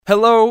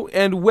Hello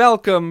and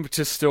welcome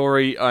to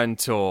Story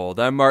Untold.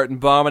 I'm Martin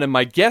Bauman, and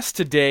my guest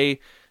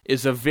today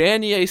is a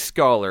Vanier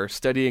scholar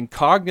studying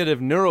cognitive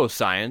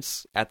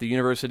neuroscience at the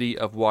University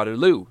of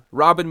Waterloo.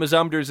 Robin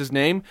Mazumder is his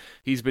name.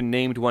 He's been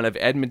named one of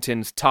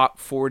Edmonton's top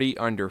 40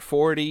 under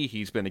 40.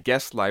 He's been a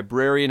guest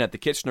librarian at the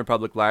Kitchener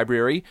Public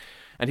Library,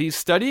 and he's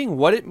studying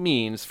what it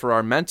means for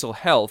our mental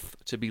health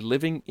to be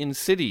living in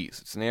cities.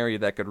 It's an area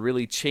that could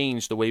really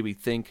change the way we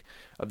think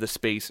of the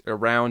space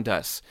around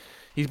us.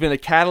 He's been a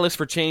catalyst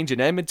for change in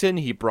Edmonton.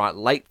 He brought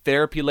light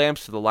therapy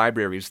lamps to the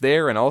libraries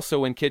there and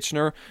also in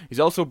Kitchener.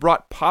 He's also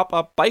brought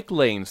pop-up bike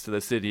lanes to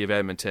the city of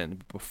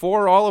Edmonton.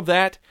 Before all of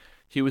that,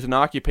 he was an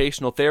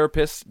occupational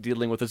therapist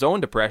dealing with his own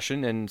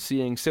depression and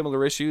seeing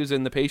similar issues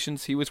in the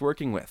patients he was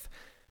working with.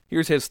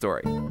 Here's his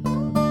story.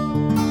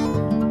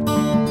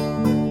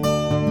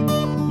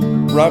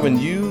 Robin,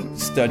 you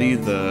study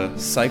the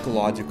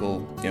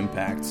psychological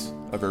impacts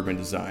of urban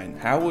design.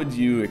 How would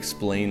you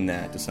explain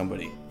that to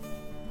somebody?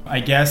 I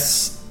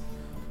guess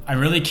I'm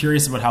really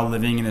curious about how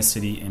living in a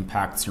city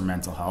impacts your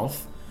mental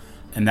health.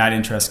 And that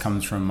interest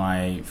comes from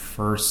my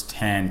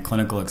first-hand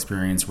clinical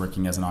experience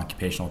working as an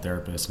occupational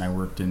therapist. And I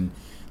worked in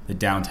the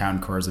downtown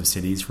cores of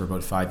cities for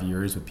about 5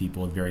 years with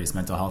people with various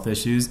mental health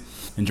issues.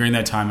 And during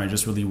that time, I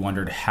just really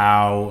wondered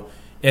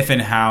if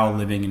and how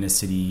living in a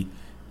city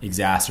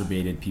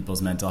exacerbated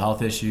people's mental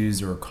health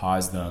issues or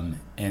caused them.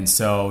 And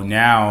so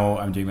now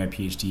I'm doing my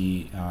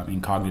PhD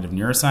in cognitive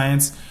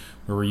neuroscience,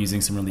 where we're using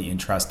some really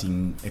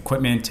interesting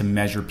equipment to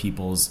measure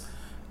people's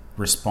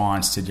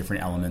response to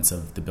different elements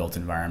of the built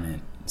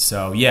environment.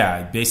 So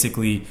yeah,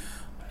 basically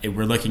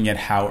we're looking at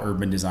how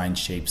urban design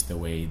shapes the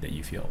way that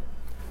you feel.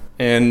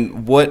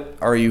 And what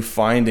are you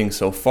finding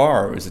so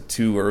far? Is it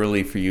too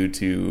early for you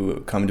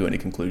to come to any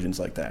conclusions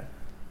like that?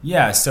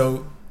 Yeah,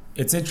 so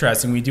it's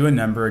interesting. We do a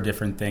number of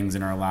different things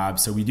in our lab.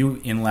 So we do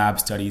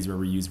in-lab studies where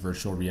we use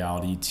virtual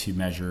reality to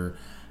measure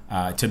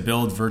to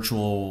build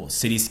virtual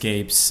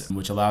cityscapes,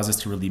 which allows us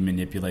to really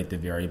manipulate the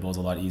variables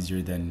a lot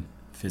easier than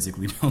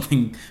physically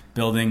building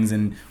buildings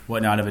and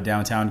whatnot of a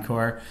downtown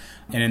core.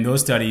 And in those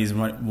studies,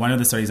 one of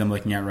the studies I'm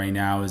looking at right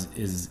now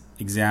is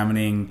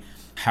examining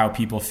how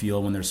people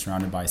feel when they're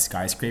surrounded by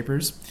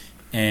skyscrapers.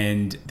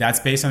 And that's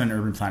based on an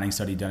urban planning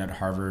study done at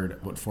Harvard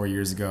about 4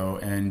 years ago.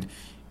 And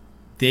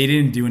they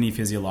didn't do any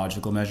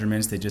physiological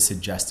measurements. They just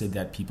suggested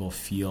that people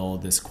feel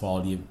this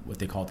quality of what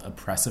they call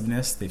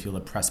oppressiveness. They feel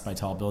oppressed by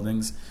tall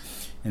buildings.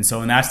 And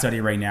so in that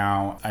study right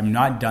now, I'm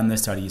not done the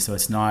study, so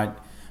it's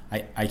not,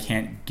 I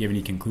can't give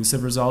any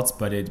conclusive results,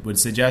 but it would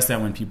suggest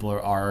that when people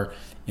are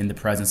in the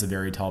presence of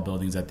very tall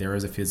buildings, that there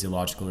is a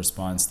physiological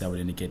response that would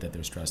indicate that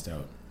they're stressed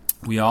out.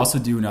 We also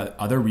do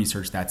other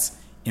research that's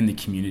in the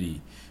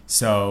community.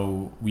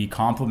 So we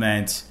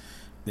complement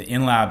the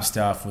in-lab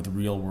stuff with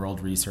real-world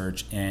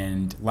research.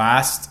 And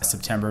last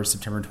September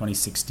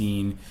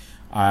 2016,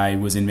 I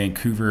was in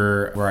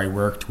Vancouver where I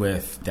worked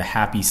with the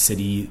Happy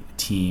City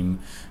team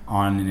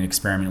on an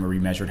experiment where we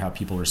measured how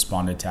people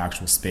responded to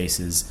actual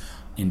spaces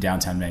in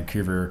downtown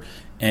Vancouver.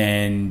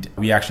 And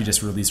we actually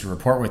just released a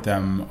report with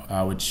them,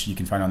 which you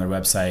can find on their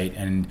website.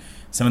 And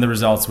some of the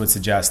results would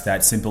suggest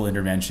that simple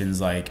interventions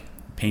like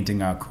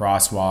painting a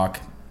crosswalk,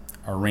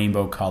 a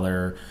rainbow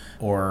color,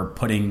 or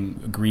putting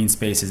green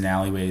spaces in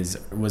alleyways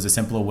was a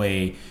simpler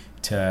way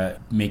to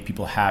make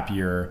people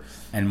happier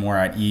and more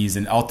at ease.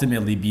 And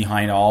ultimately,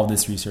 behind all of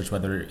this research,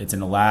 whether it's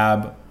in a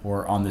lab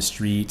or on the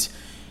street,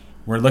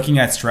 we're looking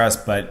at stress,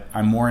 but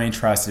I'm more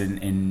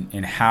interested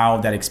in how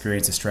that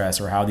experience of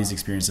stress or how these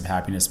experiences of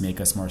happiness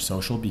make us more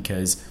social,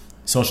 because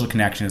social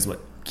connection is what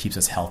keeps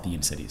us healthy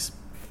in cities.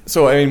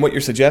 So, I mean, what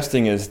you're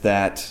suggesting is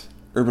that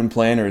urban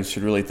planners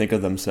should really think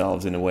of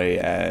themselves in a way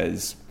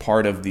as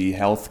part of the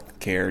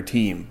healthcare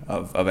team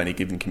of any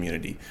given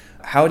community.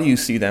 How do you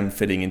see them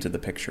fitting into the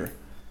picture?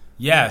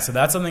 Yeah, so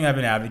that's something I've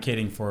been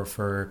advocating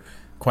for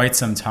quite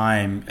some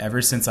time.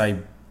 Ever since I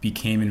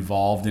became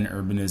involved in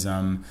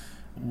urbanism,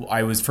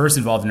 I was first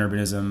involved in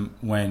urbanism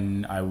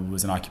when I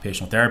was an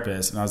occupational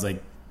therapist, and I was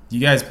like, you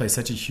guys play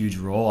such a huge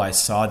role. I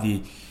saw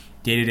the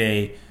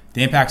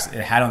impacts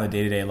it had on the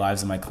day-to-day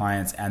lives of my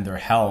clients and their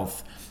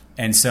health.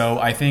 And so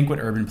I think what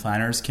urban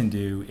planners can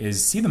do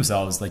is see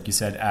themselves, like you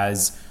said,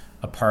 as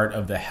a part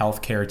of the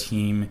healthcare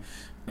team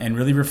and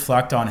really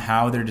reflect on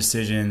how their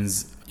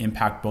decisions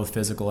impact both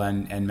physical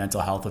and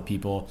mental health of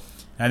people.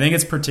 And I think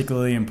it's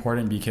particularly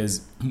important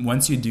because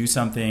once you build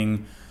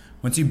something,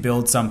 once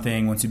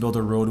you build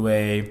a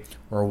roadway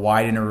or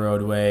widen a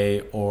roadway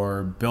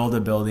or build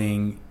a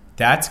building,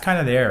 that's kind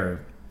of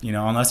there. You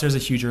know, unless there's a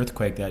huge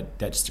earthquake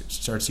that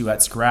starts you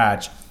at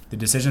scratch, the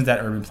decisions that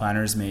urban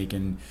planners make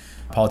and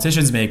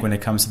politicians make when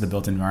it comes to the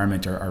built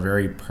environment are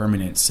very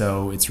permanent.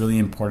 So it's really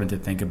important to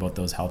think about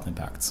those health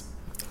impacts.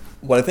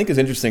 What I think is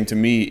interesting to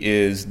me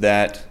is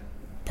that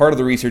part of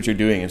the research you're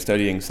doing in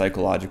studying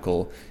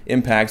psychological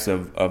impacts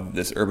of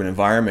this urban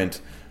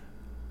environment,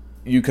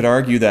 you could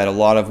argue that a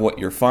lot of what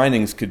your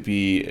findings could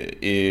be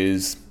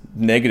is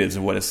negatives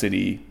of what a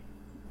city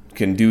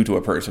can do to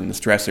a person, the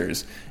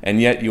stressors. And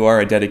yet you are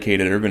a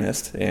dedicated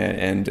urbanist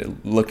and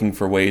looking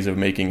for ways of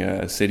making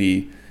a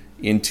city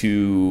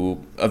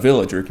into a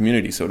village or a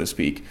community, so to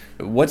speak.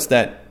 What's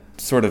that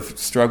sort of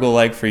struggle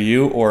like for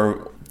you?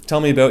 Or tell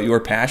me about your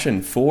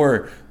passion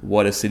for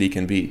what a city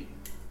can be.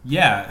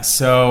 Yeah,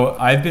 so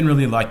I've been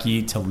really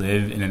lucky to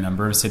live in a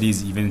number of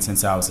cities even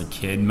since I was a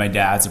kid. My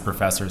dad's a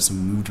professor, so we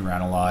moved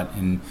around a lot.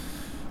 And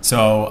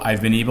so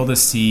I've been able to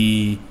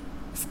see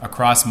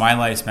across my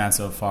lifespan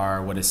so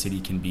far what a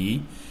city can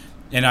be.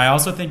 And I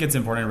also think it's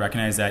important to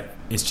recognize that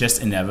it's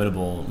just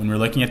inevitable. When we're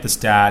looking at the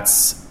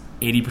stats,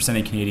 80%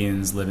 of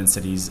Canadians live in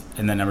cities,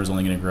 and that number is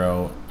only going to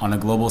grow. On a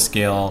global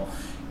scale,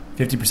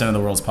 50% of the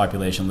world's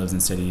population lives in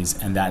cities,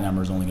 and that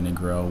number is only going to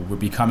grow. We're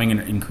becoming an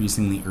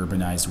increasingly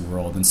urbanized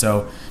world. And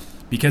so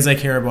because I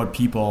care about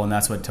people, and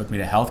that's what took me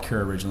to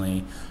healthcare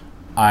originally,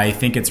 I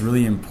think it's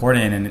really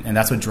important, and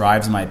that's what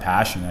drives my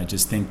passion. I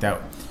just think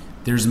that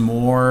there's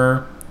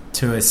more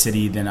to a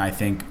city than I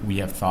think we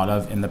have thought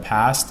of in the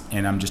past,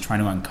 and I'm just trying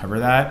to uncover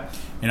that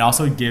and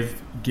also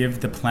give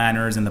the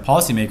planners and the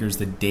policymakers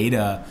the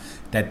data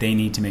that they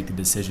need to make the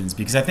decisions.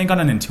 Because I think on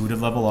an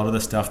intuitive level, a lot of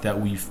the stuff that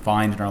we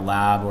find in our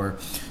lab or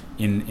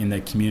in the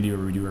community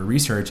where we do our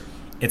research,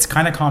 it's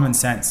kind of common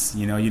sense.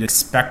 You know, you'd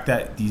expect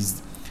that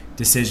these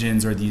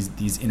decisions or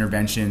these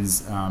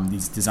interventions,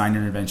 these design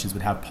interventions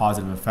would have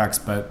positive effects,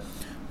 but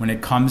when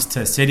it comes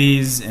to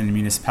cities and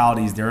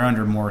municipalities, they're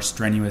under more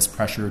strenuous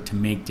pressure to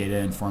make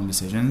data-informed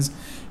decisions.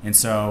 And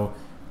so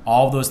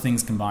all those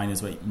things combined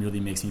is what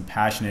really makes me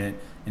passionate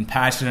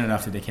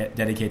enough to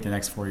dedicate the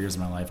next 4 years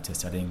of my life to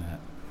studying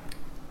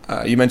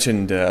that. You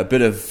mentioned a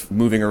bit of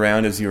moving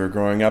around as you were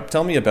growing up.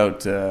 Tell me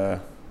about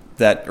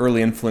that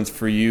early influence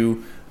for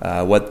you,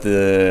 what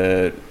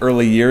the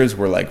early years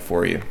were like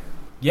for you.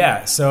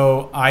 Yeah,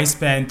 so I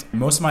spent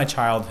most of my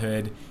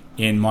childhood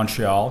in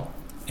Montreal,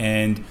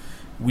 and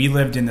we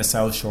lived in the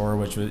South Shore,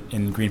 which was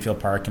in Greenfield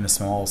Park, in a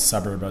small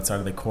suburb outside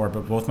of the core.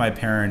 But both my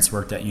parents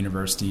worked at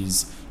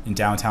universities in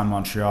downtown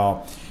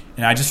Montreal.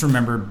 And I just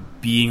remember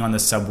being on the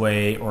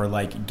subway or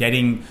like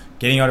getting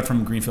out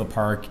from Greenfield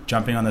Park,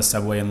 jumping on the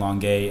subway in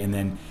Longueuil, and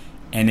then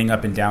ending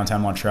up in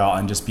downtown Montreal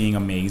and just being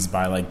amazed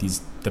by like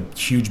the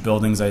huge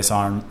buildings I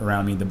saw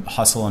around me, the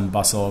hustle and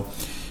bustle.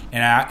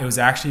 And it was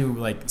actually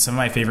like some of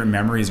my favorite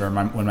memories are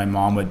when my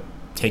mom would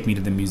take me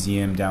to the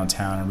museum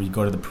downtown and we'd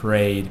go to the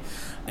parade.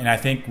 And I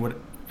think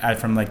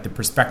from like the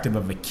perspective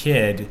of a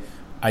kid,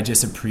 I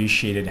just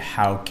appreciated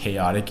how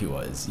chaotic it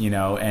was, you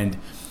know, and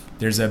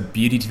there's a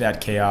beauty to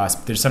that chaos.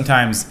 There's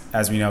sometimes,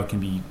 as we know, can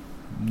be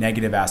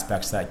negative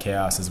aspects to that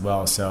chaos as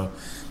well. So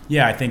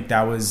yeah, I think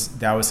that was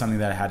something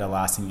that had a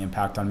lasting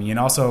impact on me. And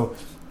also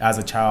as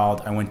a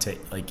child, I went to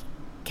like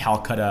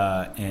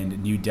Calcutta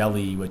and New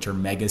Delhi, which are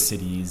mega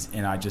cities,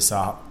 and I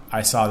saw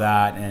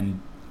that.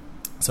 And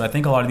so I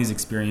think a lot of these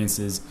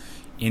experiences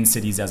in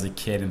cities as a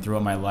kid and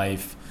throughout my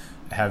life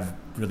have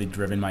really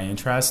driven my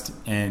interest.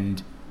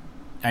 And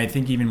I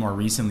think even more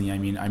recently, I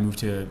mean, I moved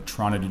to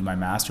Toronto to do my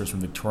master's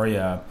from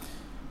Victoria,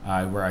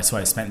 where I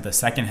spent the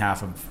second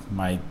half of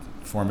my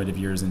formative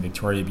years in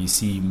Victoria,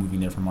 BC, moving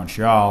there from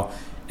Montreal.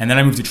 And then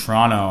I moved to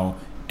Toronto,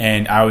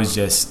 and I was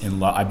just in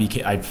love.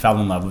 I fell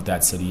in love with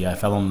that city. I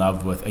fell in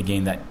love with,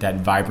 again,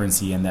 that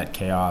vibrancy and that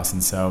chaos.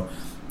 And so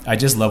I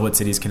just love what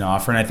cities can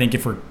offer. And I think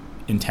if we're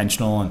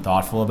intentional and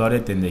thoughtful about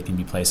it, then they can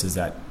be places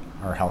that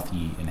are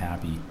healthy and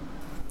happy.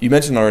 You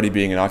mentioned already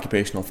being an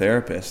occupational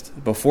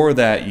therapist. Before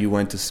that, you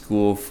went to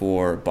school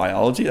for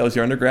biology. That was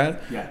your undergrad?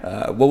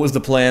 Yeah. What was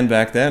the plan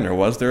back then, or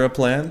was there a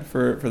plan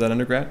for that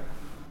undergrad?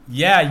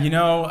 Yeah, you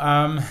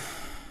know,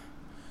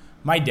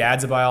 my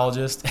dad's a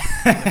biologist,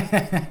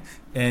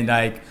 and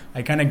I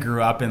kind of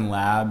grew up in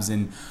labs,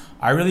 and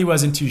I really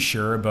wasn't too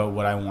sure about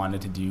what I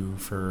wanted to do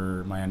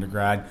for my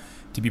undergrad.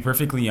 To be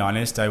perfectly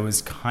honest, I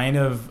was kind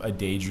of a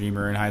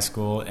daydreamer in high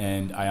school,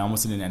 and I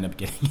almost didn't end up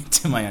getting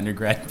into my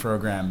undergrad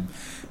program.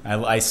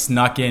 I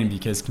snuck in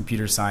because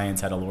computer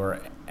science had a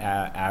lower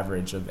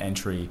average of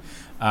entry,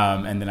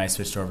 and then I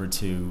switched over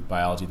to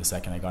biology the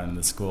second I got into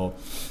the school.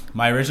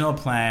 My original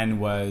plan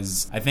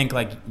was, I think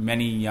like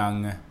many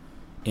young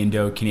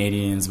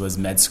Indo-Canadians, was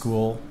med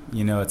school.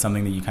 You know, it's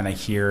something that you kind of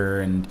hear,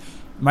 and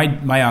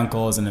my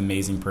uncle is an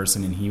amazing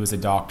person, and he was a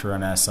doctor,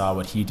 and I saw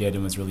what he did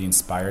and was really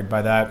inspired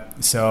by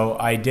that. So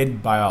I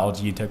did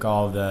biology, took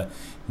all the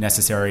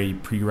necessary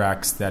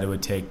prereqs that it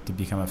would take to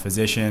become a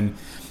physician.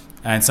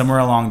 And somewhere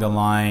along the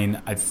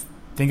line, I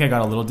think I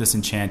got a little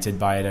disenchanted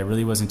by it. I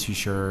really wasn't too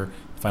sure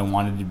if I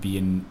wanted to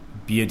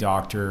be a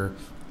doctor.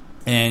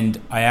 And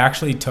I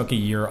actually took a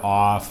year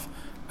off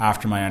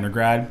after my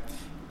undergrad,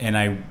 and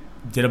I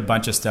did a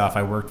bunch of stuff.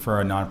 I worked for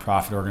a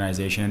nonprofit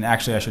organization. And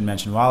actually, I should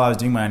mention, while I was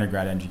doing my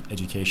undergrad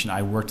education,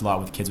 I worked a lot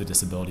with kids with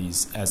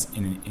disabilities as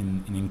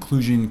in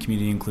inclusion,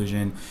 community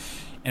inclusion.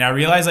 And I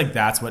realized like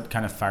that's what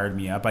kind of fired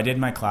me up. I did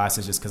my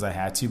classes just because I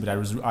had to, but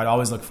I'd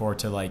always look forward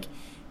to like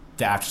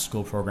the after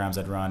school programs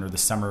I'd run or the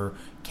summer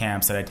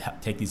camps that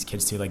I'd take these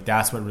kids to. Like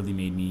that's what really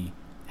made me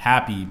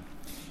happy.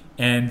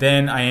 And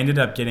then I ended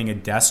up getting a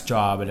desk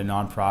job at a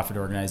nonprofit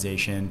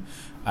organization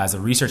as a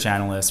research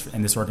analyst,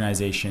 and this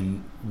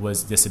organization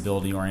was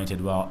disability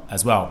oriented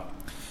as well.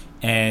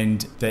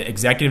 And the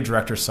executive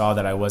director saw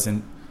that I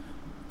wasn't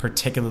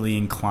particularly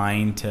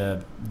inclined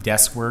to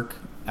desk work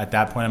at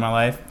that point in my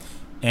life.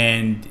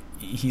 And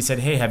he said,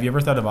 hey, have you ever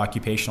thought of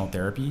occupational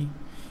therapy?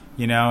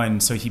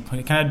 And so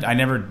I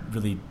never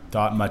really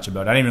thought much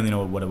about it. I didn't really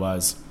know what it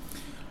was.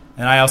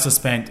 And I also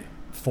spent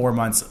 4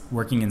 months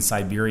working in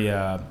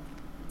Siberia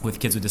with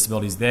kids with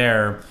disabilities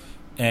there.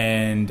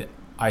 And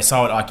I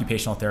saw what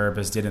occupational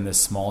therapists did in this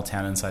small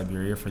town in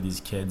Siberia for these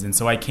kids. And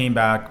so I came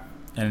back,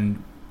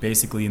 and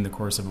basically in the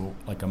course of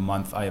like a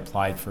month, I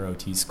applied for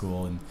OT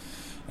school.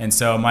 And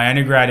so my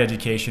undergrad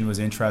education was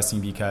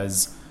interesting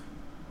because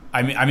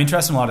I'm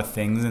interested in a lot of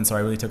things. And so I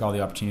really took all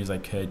the opportunities I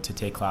could to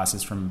take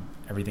classes from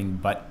everything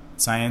but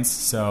science.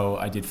 So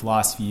I did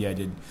philosophy, I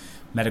did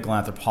medical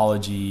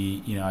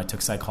anthropology, I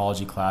took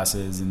psychology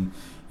classes. And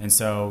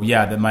so,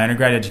 my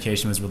undergrad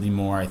education was really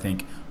more, I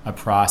think, a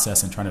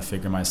process and trying to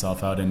figure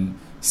myself out. And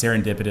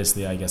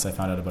serendipitously, I guess I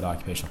found out about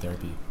occupational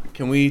therapy.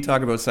 Can we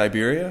talk about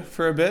Siberia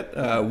for a bit?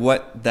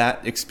 What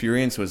that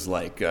experience was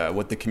like,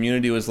 what the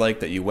community was like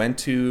that you went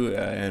to,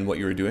 and what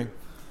you were doing?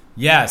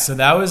 Yeah, so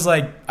that was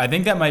I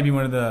think that might be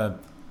one of the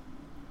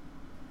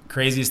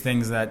craziest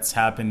things that's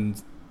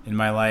happened in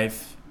my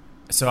life.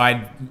 So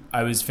I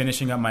was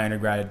finishing up my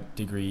undergrad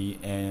degree,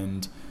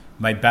 and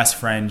my best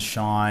friend,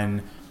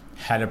 Sean,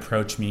 had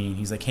approached me.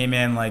 He's like, hey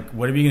man,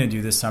 what are we going to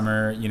do this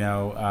summer?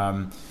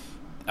 One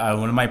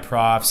of my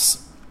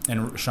profs,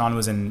 and Sean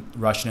was in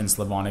Russian and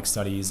Slavonic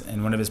studies,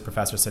 and one of his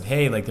professors said,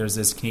 hey, there's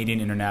this Canadian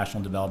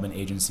International Development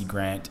Agency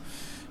grant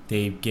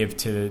they give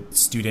to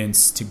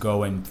students to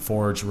go and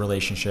forge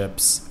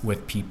relationships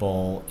with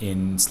people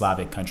in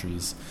Slavic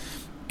countries.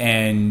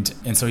 And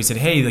so he said,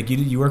 hey,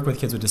 you work with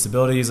kids with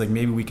disabilities,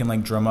 maybe we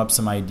can drum up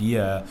some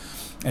idea.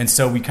 And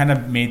so we kind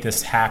of made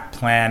this hack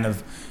plan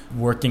of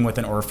working with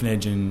an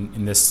orphanage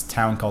in this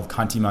town called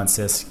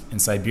Khanty-Mansiysk in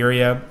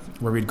Siberia,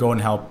 where we'd go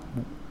and help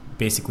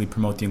basically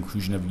promote the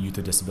inclusion of youth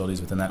with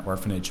disabilities within that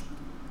orphanage.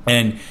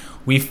 And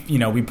we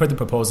put the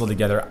proposal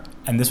together,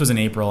 and this was in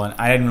April, and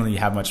I didn't really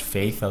have much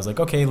faith. I was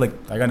like, okay,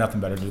 I got nothing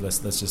better to do. Let's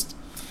just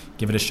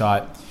give it a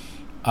shot.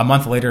 A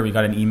month later, we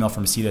got an email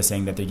from CETA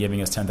saying that they're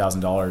giving us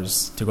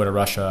 $10,000 to go to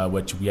Russia,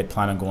 which we had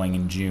planned on going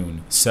in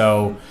June.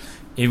 So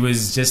it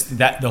was just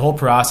that the whole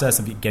process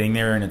of getting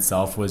there in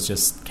itself was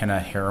just kind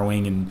of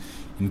harrowing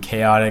and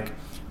chaotic.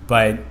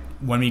 But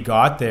when we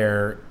got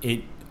there,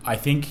 I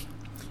think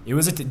it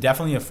was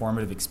definitely a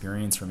formative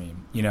experience for me.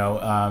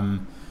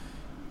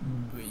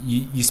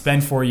 You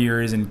spend 4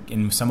 years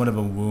in somewhat of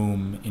a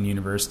womb in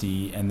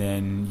university, and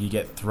then you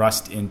get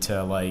thrust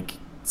into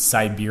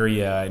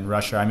Siberia and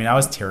Russia. I mean, I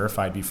was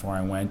terrified before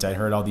I went. I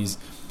heard all these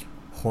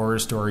horror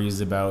stories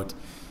about,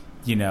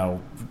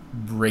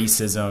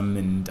 racism,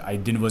 and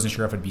I wasn't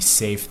sure if I'd be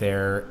safe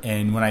there.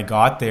 And when I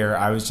got there,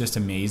 I was just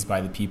amazed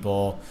by the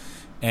people.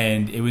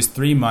 And it was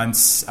 3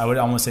 months. I would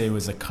almost say it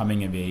was a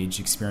coming of age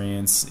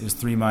experience. It was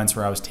 3 months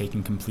where I was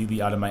taken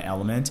completely out of my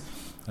element.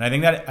 And I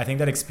think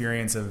that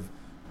experience of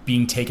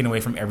being taken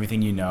away from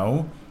everything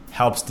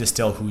helps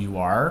distill who you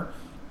are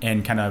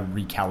and kind of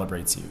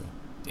recalibrates you.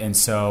 And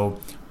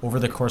so over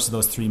the course of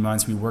those 3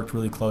 months, we worked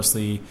really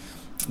closely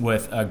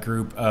with a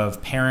group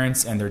of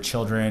parents and their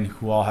children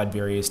who all had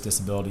various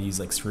disabilities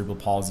like cerebral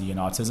palsy and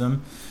autism.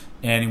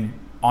 And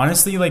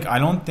honestly, I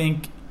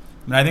think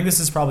this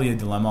is probably a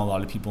dilemma a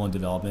lot of people in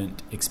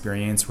development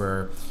experience,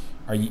 where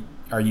are you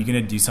going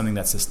to do something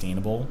that's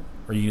sustainable,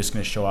 or are you just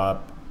going to show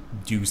up,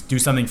 do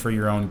something for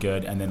your own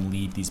good, and then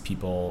leave these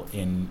people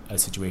in a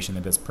situation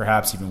that is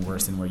perhaps even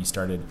worse than where you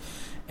started?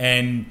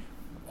 And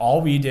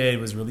all we did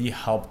was really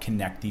help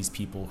connect these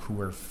people who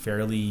were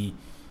fairly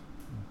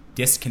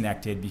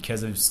disconnected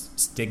because of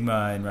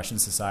stigma in Russian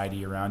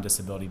society around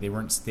disability. They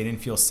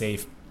didn't feel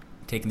safe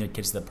taking their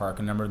kids to the park.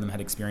 A number of them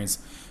had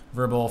experienced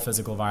verbal,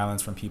 physical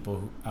violence from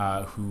people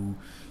who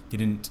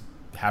didn't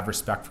have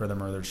respect for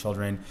them or their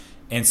children.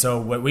 And so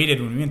what we did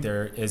when we went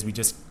there is we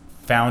just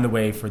found a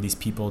way for these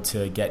people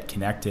to get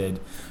connected.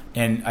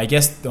 And I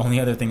guess the only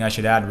other thing I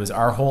should add was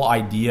our whole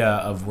idea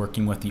of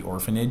working with the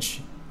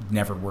orphanage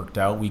never worked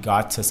out. We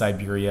got to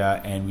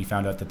Siberia and we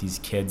found out that these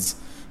kids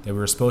that we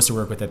were supposed to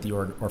work with at the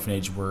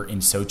orphanage were in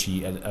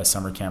Sochi at a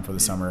summer camp for the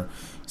summer.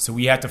 So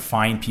we had to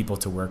find people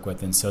to work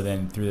with. And so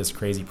then through this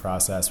crazy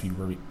process, we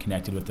were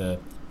connected with a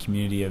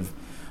community of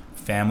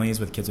families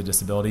with kids with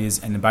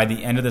disabilities. And by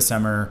the end of the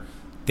summer,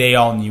 they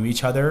all knew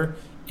each other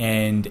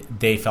and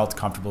they felt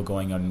comfortable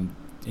going out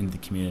into the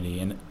community.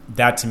 And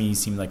that to me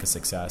seemed like a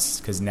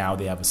success, because now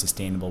they have a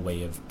sustainable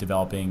way of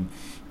developing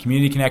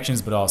community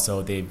connections, but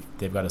also they've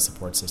got a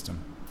support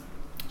system.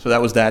 So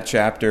that was that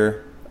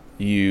chapter.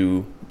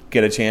 You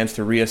get a chance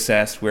to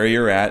reassess where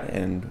you're at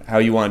and how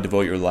you want to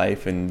devote your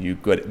life, and you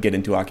get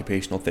into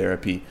occupational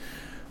therapy.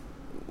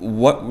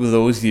 What were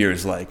those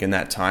years like, and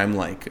that time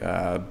like,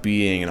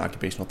 being an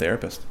occupational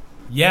therapist?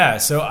 Yeah,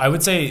 so I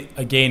would say,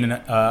 again,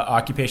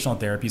 occupational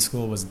therapy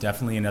school was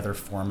definitely another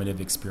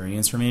formative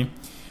experience for me.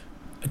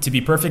 To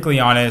be perfectly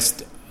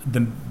honest,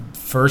 the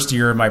first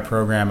year of my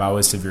program, I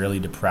was severely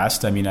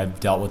depressed. I mean, I've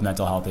dealt with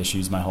mental health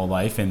issues my whole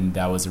life, and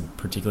that was a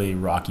particularly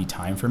rocky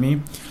time for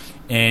me.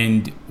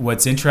 And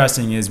what's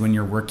interesting is when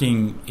you're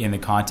working in the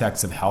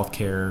context of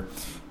healthcare,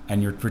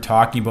 and we're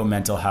talking about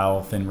mental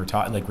health, and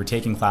we're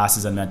taking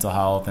classes on mental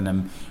health, and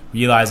I'm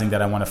realizing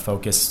that I want to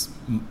focus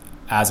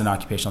as an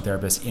occupational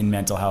therapist in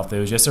mental health. It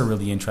was just a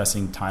really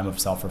interesting time of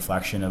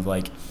self-reflection of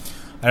like,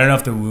 I don't know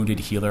if the wounded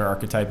healer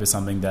archetype is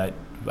something that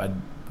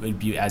would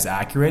be as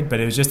accurate, but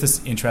it was just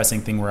this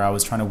interesting thing where I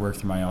was trying to work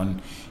through my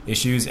own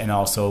issues and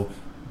also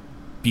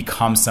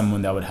become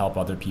someone that would help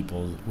other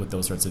people with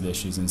those sorts of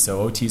issues. And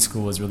so OT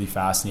school was really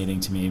fascinating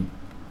to me.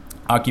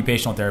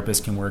 Occupational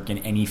therapists can work in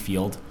any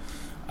field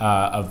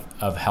of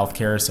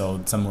healthcare.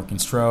 So some work in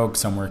stroke,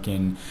 some work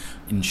in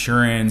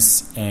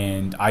insurance,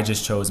 and I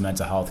just chose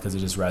mental health because it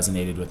just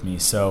resonated with me.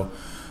 So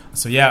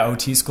yeah,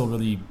 OT school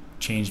really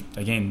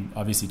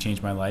obviously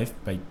changed my life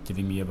by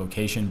giving me a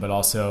vocation, but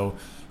also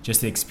just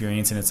the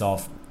experience in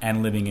itself,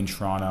 and living in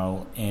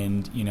Toronto,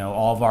 and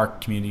all of our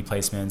community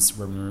placements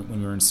when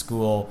we were in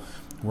school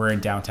were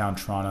in downtown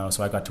Toronto.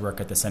 So I got to work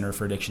at the Center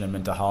for Addiction and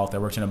Mental Health. I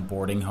worked in a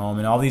boarding home,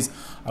 and all these,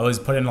 I was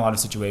put in a lot of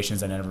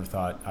situations I never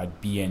thought I'd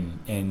be in,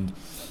 and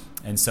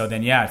so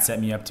then it set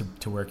me up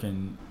to work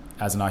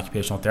as an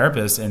occupational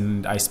therapist,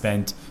 and I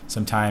spent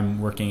some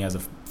time working as a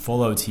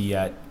full OT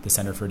at the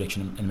Center for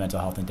Addiction and Mental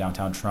Health in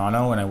downtown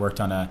Toronto, and I worked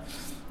on a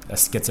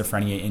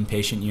schizophrenia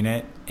inpatient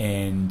unit,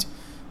 and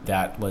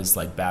that was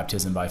like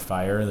baptism by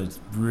fire. It was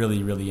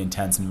really, really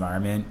intense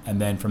environment. And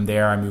then from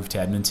there I moved to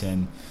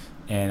Edmonton,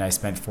 and I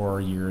spent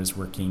 4 years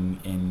working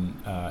in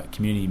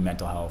community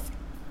mental health.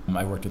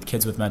 I worked with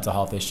kids with mental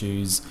health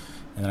issues,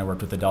 and then I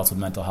worked with adults with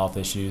mental health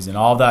issues, and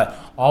all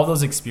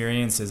those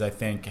experiences I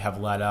think have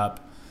led up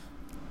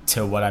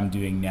to what I'm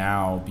doing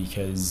now,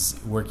 because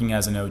working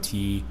as an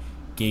OT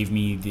gave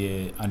me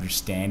the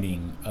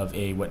understanding of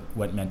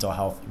what mental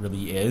health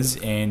really is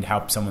and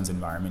how someone's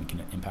environment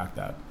can impact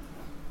that.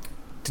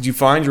 Did you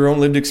find your own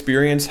lived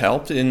experience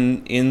helped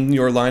in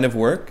your line of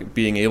work,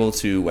 being able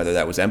to, whether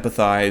that was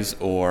empathize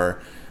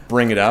or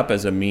bring it up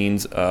as a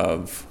means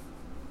of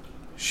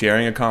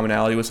sharing a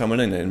commonality with someone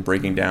and then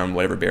breaking down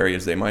whatever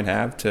barriers they might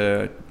have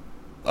to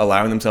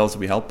allowing themselves to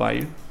be helped by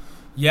you?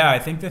 Yeah, I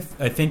think in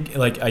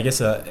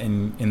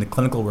the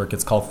clinical work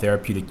it's called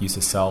therapeutic use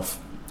of self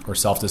or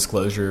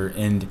self-disclosure.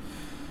 And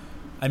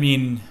I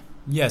mean,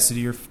 so to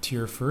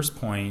your first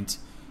point,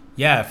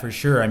 yeah, for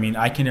sure. I mean,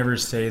 I can never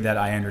say that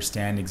I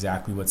understand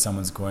exactly what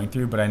someone's going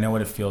through, but I know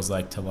what it feels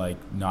like to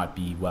not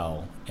be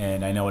well,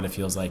 and I know what it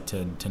feels like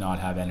to not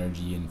have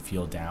energy and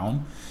feel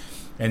down.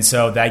 And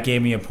so that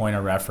gave me a point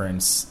of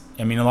reference.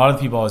 I mean, most of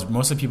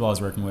the people I was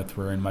working with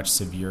were in much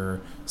severe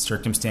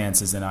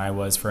circumstances than I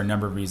was, for a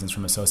number of reasons.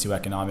 From a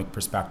socioeconomic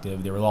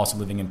perspective, they were also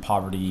living in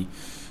poverty.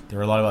 There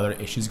were a lot of other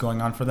issues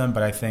going on for them,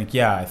 but I think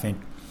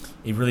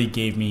it really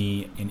gave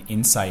me an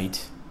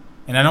insight.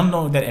 And I don't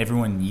know that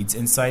everyone needs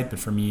insight, but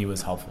for me, it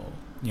was helpful.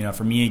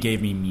 For me, it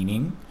gave me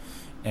meaning,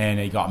 and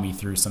it got me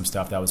through some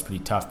stuff that was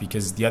pretty tough.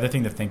 Because the other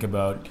thing to think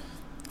about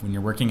when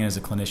you're working as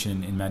a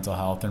clinician in mental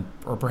health,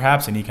 or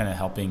perhaps any kind of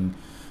helping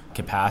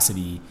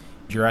capacity,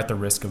 you're at the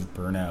risk of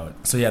burnout.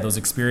 So yeah, those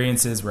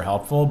experiences were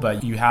helpful,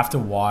 but you have to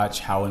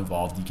watch how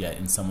involved you get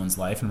in someone's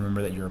life, and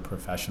remember that you're a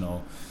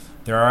professional.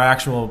 There are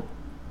actual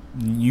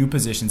new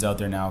positions out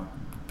there now,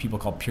 people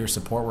called peer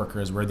support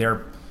workers, where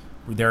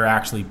they're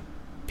actually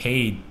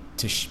paid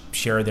to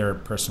share their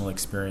personal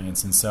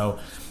experience. And so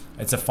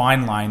it's a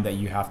fine line that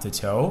you have to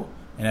toe.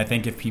 And I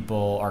think if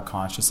people are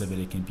conscious of it,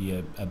 it can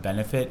be a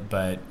benefit,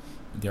 but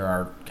there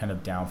are kind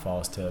of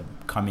downfalls to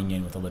coming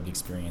in with a lived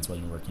experience while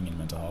you're working in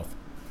mental health.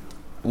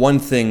 One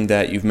thing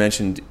that you've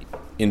mentioned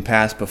in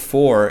past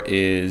before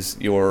is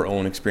your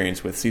own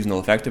experience with seasonal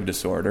affective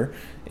disorder,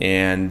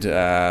 and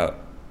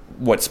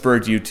what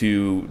spurred you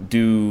to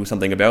do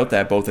something about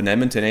that, both in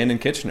Edmonton and in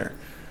Kitchener.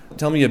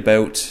 Tell me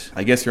about,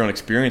 I guess, your own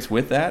experience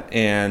with that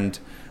and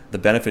the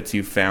benefits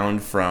you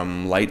found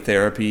from light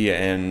therapy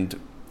and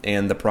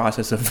the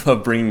process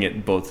of bringing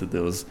it both to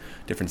those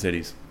different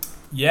cities.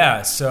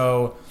 Yeah,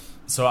 so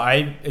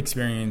I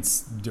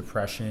experienced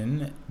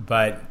depression,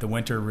 but the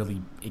winter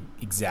really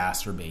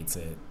exacerbates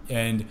it.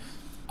 And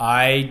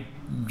I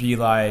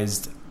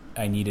realized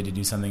I needed to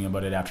do something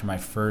about it after my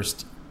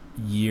first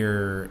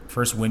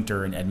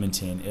winter in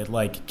Edmonton.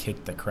 It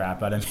kicked the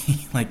crap out of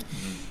me.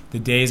 The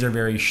days are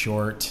very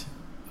short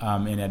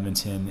in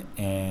Edmonton,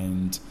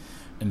 and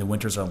the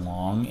winters are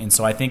long. And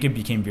so I think it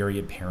became very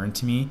apparent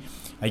to me.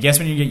 I guess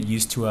when you get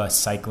used to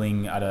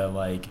cycling out of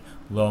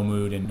low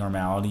mood and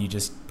normality, you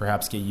just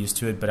perhaps get used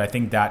to it. But I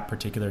think that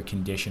particular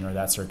condition or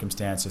that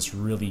circumstance just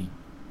really,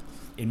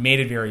 it made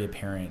it very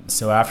apparent.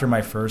 So after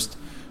my first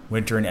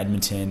winter in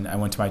Edmonton, I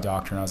went to my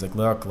doctor and I was like,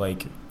 look,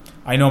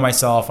 I know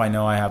myself, I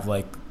know I have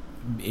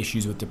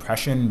issues with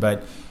depression,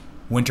 but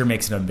winter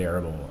makes it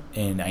unbearable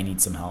and I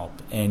need some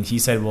help. And he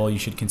said, well, you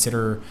should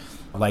consider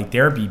light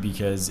therapy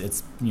because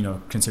it's,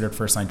 considered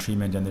first-line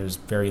treatment and there's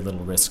very little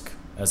risk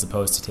as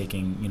opposed to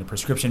taking,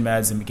 prescription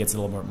meds, and it gets a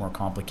little bit more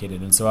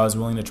complicated. And so I was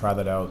willing to try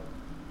that out.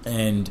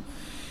 And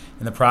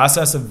in the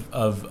process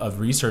of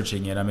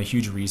researching it, I'm a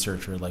huge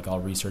researcher. I'll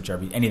research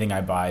anything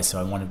I buy, so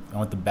I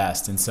want the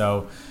best. And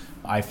so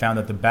I found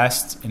that the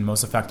best and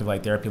most effective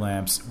light therapy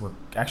lamps were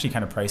actually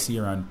kind of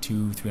pricey, around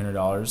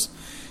 $200-$300.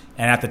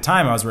 And at the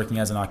time, I was working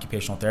as an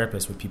occupational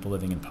therapist with people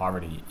living in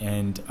poverty.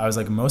 And I was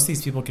like, most of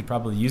these people could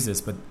probably use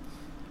this, but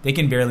they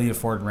can barely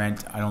afford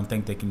rent. I don't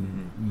think they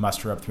can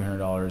muster up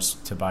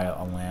 $300 to buy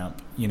a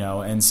lamp,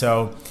 And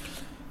so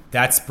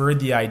that spurred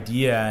the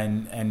idea,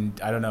 and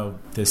I don't know,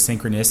 the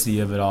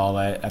synchronicity of it all.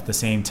 At the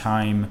same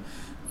time,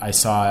 I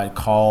saw a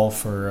call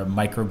for a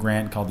micro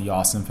grant called the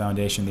Awesome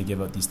Foundation. They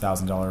give out these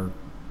 $1,000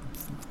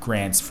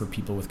 grants for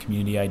people with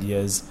community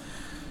ideas.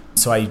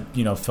 So I,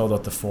 filled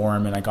out the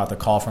form, and I got the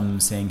call from them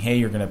saying, hey,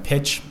 you're going to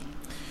pitch.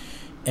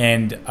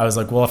 And I was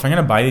like, well, if I'm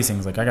going to buy these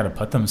things, I got to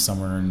put them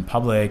somewhere in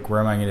public. Where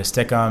am I going to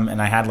stick them?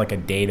 And I had a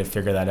day to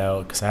figure that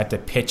out, because I had to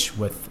pitch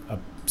with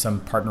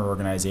some partner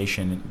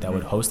organization that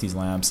would host these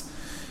lamps.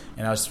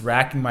 And I was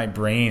racking my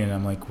brain, and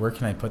I'm like, where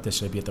can I put this?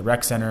 Should I be at the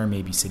rec center,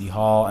 maybe City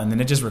Hall? And then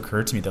it just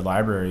recurred to me the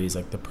library is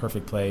the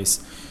perfect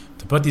place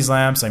to put these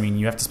lamps. I mean,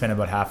 you have to spend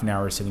about half an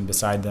hour sitting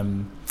beside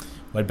them.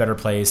 What better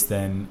place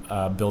than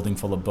a building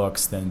full of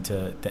books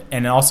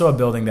and also a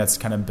building that's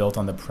kind of built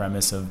on the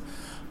premise of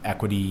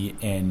equity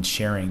and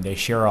sharing. They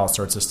share all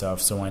sorts of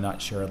stuff, so why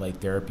not share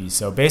light therapy?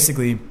 So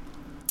basically,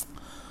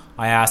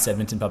 I asked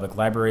Edmonton Public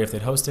Library if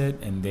they'd host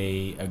it, and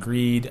they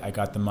agreed. I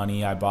got the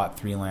money. I bought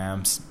 3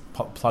 lamps,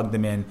 plugged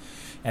them in,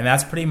 and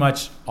that's pretty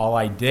much all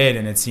I did.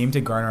 And it seemed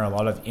to garner a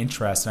lot of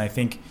interest, and I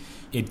think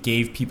it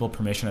gave people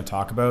permission to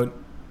talk about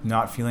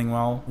not feeling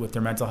well with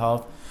their mental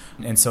health.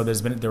 And so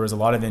there was a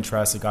lot of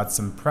interest. It got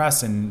some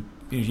press, and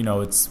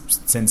it's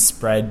since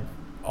spread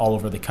all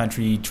over the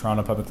country.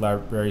 Toronto Public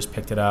Libraries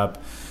picked it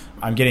up.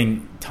 I'm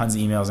getting tons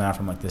of emails now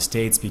from the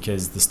States,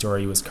 because the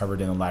story was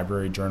covered in the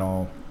Library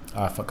Journal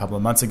a couple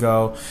of months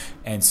ago.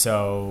 And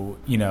so,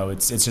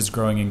 it's just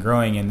growing and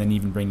growing. And then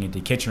even bringing it to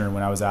Kitchener,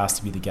 when I was asked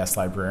to be the guest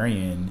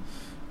librarian,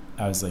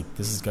 I was like,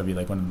 this is going to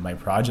be one of my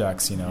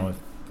projects, if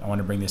I want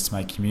to bring this to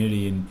my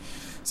community. And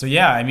so,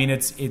 yeah, I mean,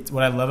 it's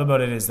what I love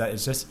about it is that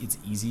it's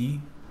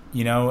easy,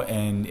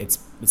 and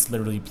it's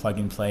literally plug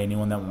and play.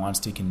 Anyone that wants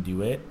to can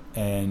do it.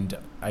 And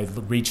I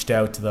reached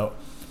out to the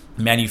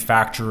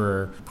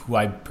manufacturer who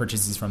I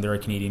purchased these from. They're a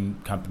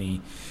Canadian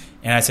company.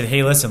 And I said,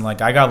 hey, listen, I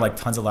got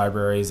tons of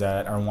libraries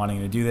that are wanting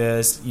to do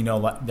this.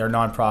 They're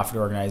nonprofit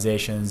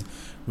organizations.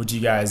 Would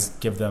you guys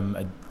give them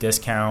a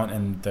discount?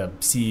 And the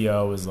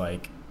CEO was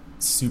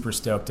super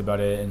stoked about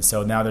it. And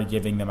so now they're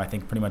giving them, I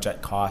think, pretty much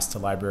at cost to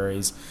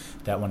libraries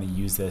that want to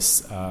use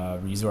this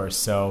resource.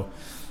 So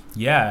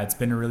yeah, it's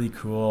been really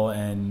cool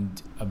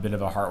and a bit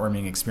of a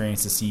heartwarming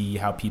experience to see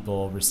how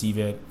people receive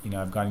it.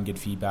 I've gotten good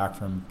feedback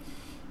from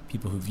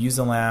people who've used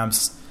the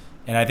lamps.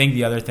 And I think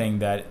the other thing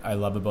that I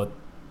love about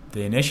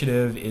the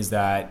initiative is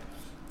that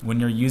when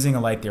you're using a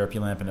light therapy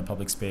lamp in a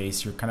public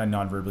space, you're kind of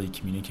non-verbally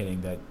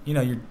communicating that,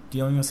 you're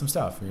dealing with some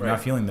stuff, or you're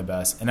not feeling the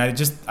best. And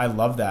I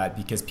love that,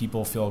 because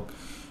people feel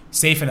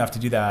safe enough to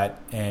do that,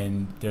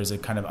 and there's a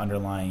kind of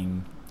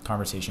underlying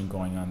conversation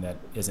going on that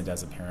isn't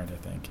as apparent, I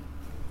think.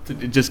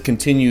 It just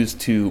continues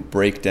to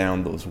break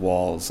down those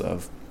walls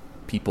of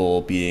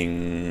people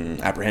being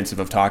apprehensive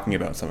of talking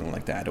about something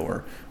like that,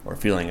 or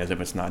feeling as if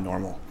it's not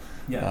normal.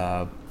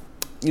 Yeah.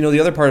 The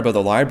other part about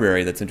the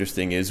library that's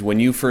interesting is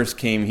when you first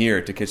came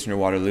here to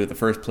Kitchener-Waterloo, the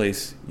first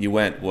place you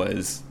went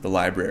was the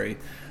library.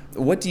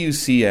 What do you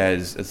see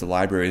as the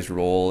library's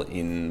role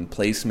in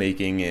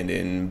placemaking and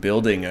in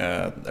building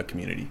a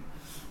community?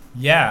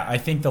 Yeah, I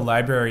think the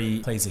library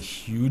plays a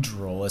huge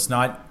role. It's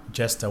not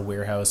just a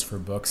warehouse for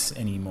books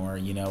anymore.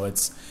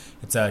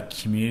 It's a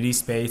community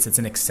space. It's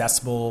an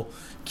accessible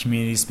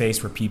community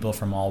space where people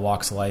from all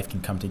walks of life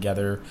can come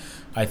together.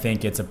 I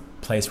think it's a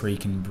place where you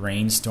can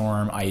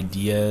brainstorm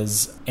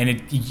ideas, and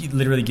it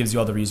literally gives you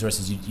all the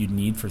resources you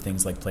need for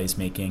things like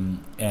placemaking.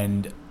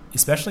 And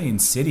especially in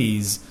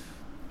cities,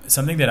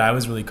 something that I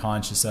was really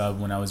conscious of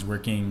when I was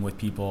working with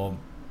people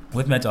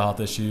with mental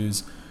health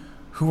issues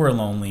who are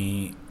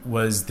lonely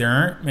was there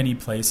aren't many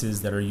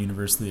places that are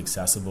universally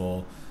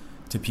accessible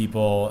to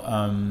people.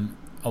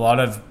 A lot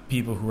of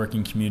people who work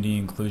in community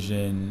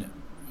inclusion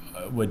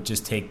would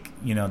just take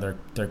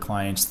their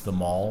clients to the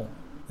mall.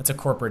 It's a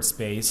corporate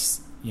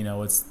space.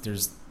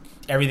 There's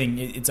everything.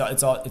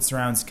 It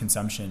surrounds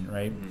consumption,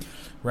 right? Mm-hmm.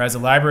 Whereas a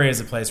library is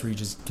a place where you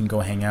just can go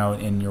hang out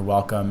and you're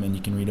welcome and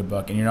you can read a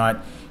book and you're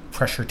not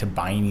pressured to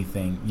buy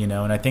anything.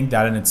 And I think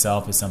that in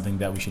itself is something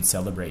that we should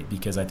celebrate,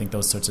 because I think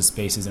those sorts of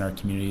spaces in our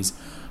communities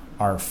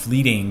are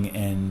fleeting,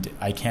 and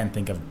I can't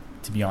think of,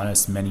 to be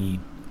honest,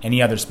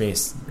 any other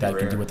space that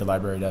can do what the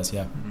library does.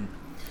 Yeah. Mm-hmm.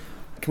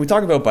 Can we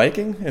talk about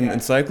biking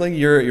and cycling?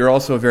 You're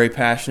also a very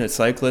passionate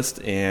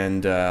cyclist,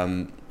 and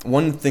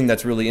one thing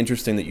that's really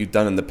interesting that you've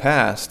done in the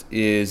past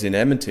is in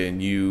Edmonton,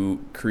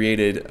 you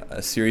created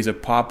a series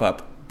of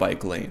pop-up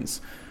bike lanes.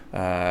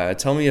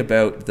 Tell me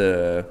about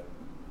the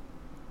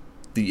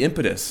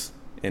impetus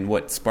and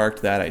what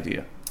sparked that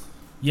idea.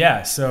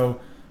 Yeah, so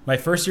my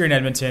first year in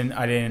Edmonton,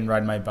 I didn't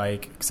ride my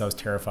bike because I was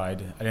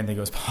terrified. I didn't think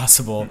it was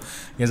possible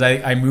because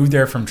I moved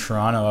there from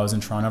Toronto. I was in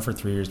Toronto for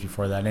 3 years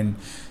before that. And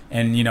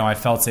I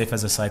felt safe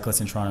as a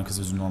cyclist in Toronto because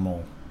it was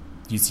normal.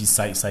 You see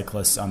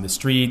cyclists on the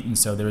street. And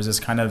so there was this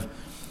kind of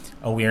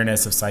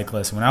awareness of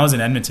cyclists. When I was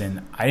in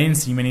Edmonton, I didn't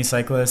see many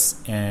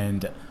cyclists,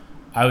 and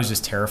I was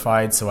just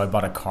terrified. So I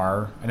bought a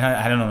car. And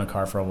I hadn't owned a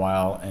car for a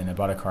while, and I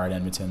bought a car at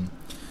Edmonton.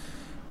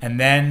 And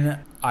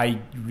then I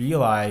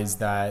realized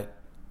that,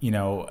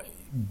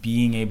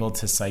 being able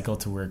to cycle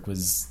to work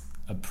was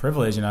a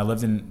privilege, and I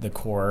lived in the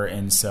core,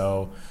 and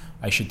so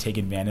I should take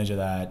advantage of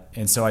that.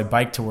 And so I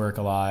biked to work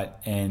a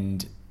lot,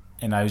 and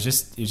it was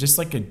just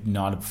like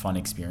not a fun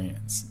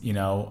experience.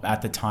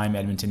 At the time,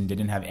 Edmonton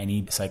didn't have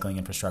any cycling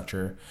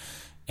infrastructure,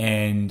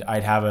 and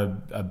I'd have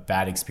a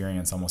bad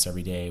experience almost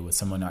every day with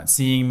someone not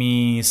seeing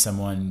me,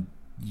 someone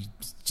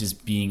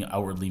just being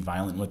outwardly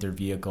violent with their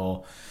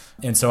vehicle.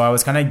 And so I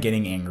was kind of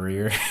getting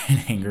angrier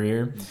and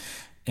angrier.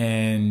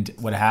 And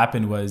what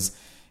happened was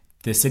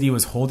the city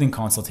was holding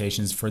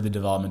consultations for the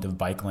development of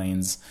bike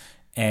lanes.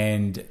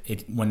 And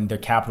when their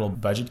capital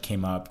budget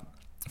came up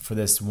for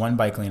this one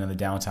bike lane in the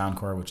downtown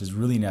core, which is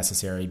really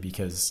necessary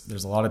because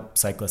there's a lot of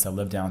cyclists that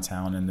live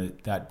downtown, and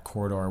that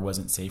corridor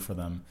wasn't safe for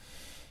them,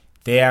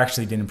 they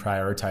actually didn't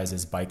prioritize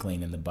this bike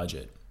lane in the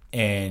budget.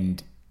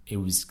 And it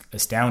was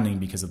astounding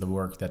because of the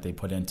work that they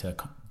put into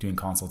doing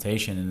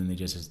consultation. And then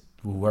they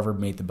whoever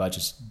made the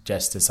budget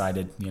just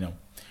decided,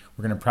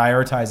 we're going to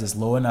prioritize this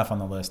low enough on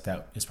the list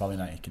that it's probably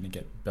not going to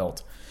get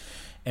built.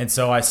 And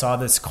so I saw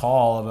this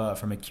call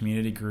from a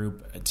community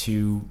group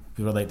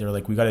they were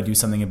like, we got to do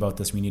something about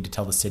this. We need to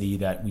tell the city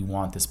that we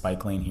want this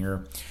bike lane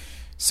here.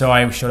 So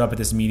I showed up at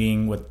this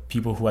meeting with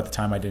people who at the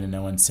time I didn't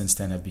know and since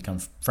then have become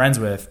friends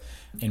with.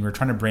 And we're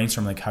trying to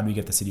brainstorm, like, how do we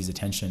get the city's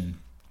attention?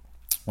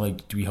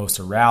 Like, do we host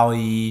a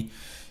rally?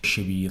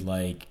 Should we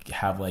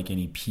have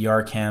any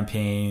PR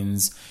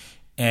campaigns?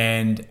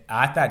 And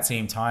at that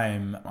same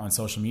time on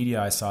social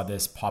media, I saw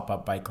this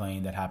pop-up bike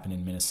lane that happened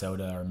in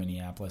Minnesota or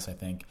Minneapolis, I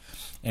think.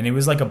 And it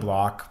was like a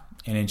block,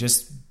 and they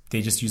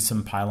just used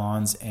some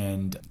pylons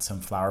and some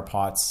flower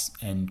pots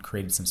and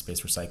created some space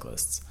for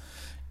cyclists.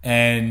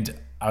 And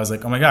I was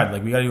like, oh my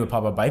God, we got to do a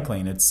pop-up bike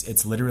lane.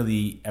 It's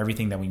literally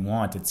everything that we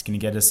want. It's going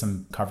to get us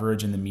some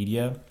coverage in the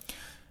media.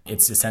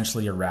 It's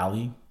essentially a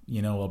rally,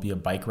 it'll be a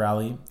bike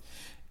rally.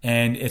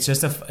 And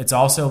it's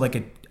also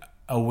like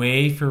a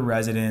way for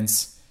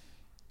residents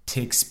to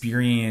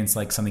experience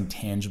something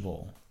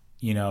tangible,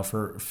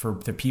 for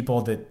the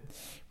people that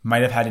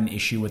might have had an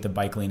issue with the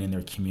bike lane in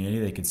their community.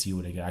 They could see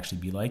what it could actually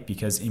be like,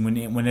 because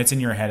when it's in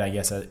your head, I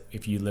guess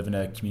if you live in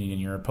a community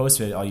and you're opposed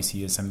to it, all you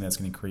see is something that's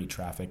going to create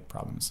traffic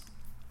problems.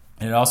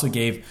 And it also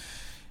gave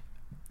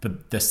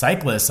the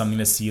cyclists something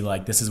to see,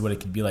 this is what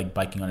it could be like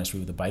biking on a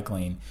street with a bike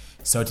lane.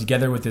 So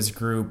together with this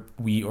group,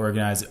 we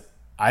organized,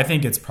 I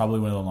think it's probably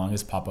one of the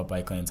longest pop-up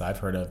bike lanes I've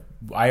heard of.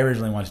 I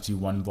originally wanted to do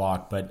one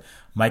block, but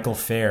Michael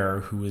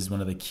Fair, who is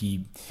one of the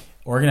key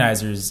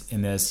organizers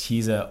in this,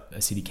 he's a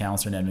city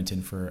councilor in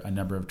Edmonton for a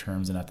number of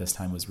terms, and at this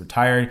time was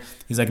retired.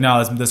 He's like, no,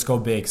 let's go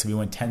big. So we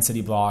went 10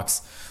 city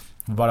blocks.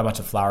 We bought a bunch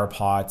of flower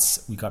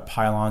pots. We got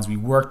pylons. We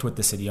worked with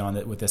the city on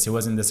it with this. It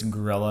wasn't this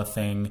guerrilla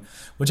thing,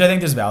 which I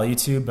think there's value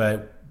to,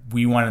 but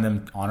we wanted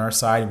them on our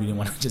side. We didn't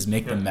want to just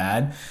make them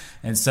mad.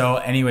 And so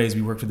anyways,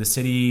 we worked with the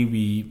city.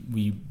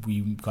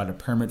 We got a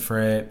permit for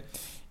it.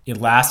 It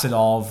lasted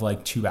all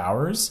of 2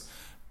 hours,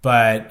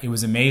 but it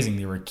was amazing.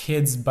 There were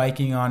kids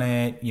biking on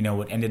it. We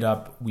ended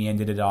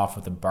it off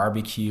with a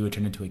barbecue. It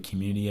turned into a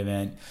community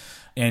event.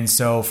 And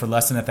so for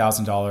less than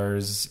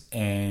 $1,000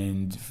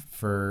 and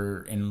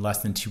in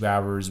less than 2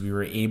 hours, we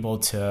were able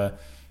to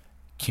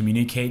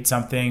communicate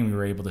something. We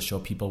were able to show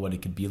people what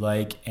it could be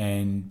like,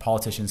 and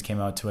politicians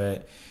came out to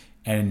it,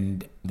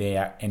 and they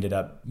ended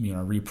up,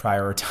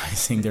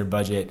 reprioritizing their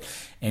budget.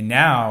 And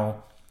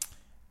now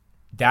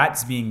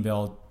that's being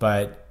built.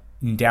 But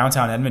in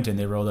downtown Edmonton,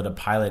 they rolled out a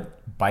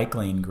pilot bike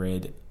lane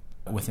grid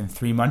within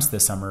 3 months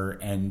this summer,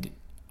 and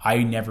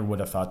I never would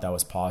have thought that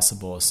was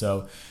possible.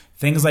 So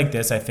things like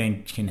this, I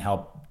think, can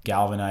help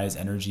galvanize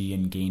energy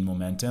and gain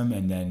momentum,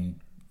 and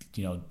then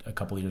a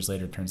couple of years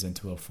later turns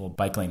into a full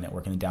bike lane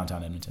network in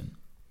downtown Edmonton.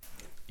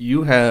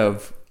 You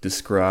have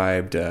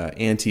described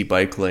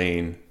anti-bike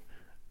laners,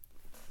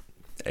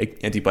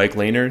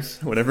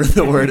 whatever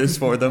the word is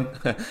for them,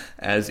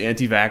 as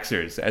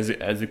anti-vaxxers,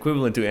 as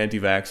equivalent to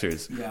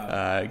anti-vaxxers.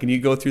 Yeah. Can you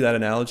go through that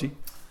analogy?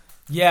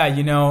 Yeah,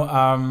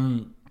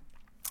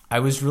 I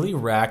was really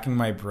racking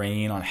my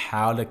brain on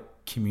how to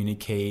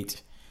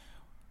communicate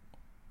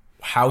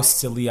how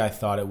silly I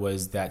thought it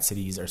was that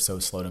cities are so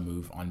slow to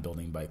move on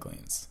building bike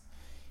lanes.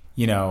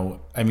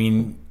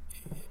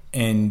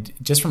 And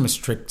just from a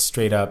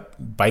straight up,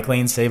 bike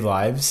lanes save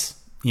lives,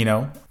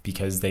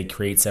 because they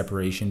create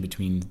separation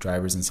between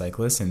drivers and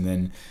cyclists, and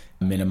then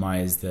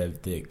minimize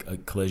the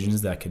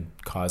collisions that could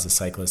cause a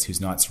cyclist who's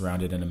not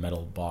surrounded in a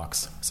metal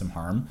box some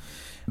harm.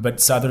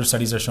 But other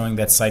studies are showing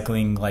that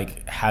cycling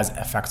has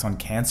effects on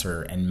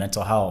cancer and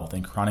mental health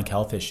and chronic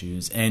health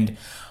issues. And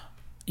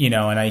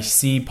and I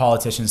see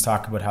politicians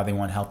talk about how they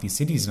want healthy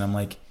cities, and I'm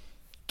like,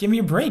 give me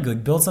a break.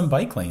 Build some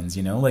bike lanes.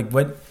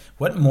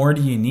 What more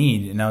do you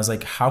need? And I was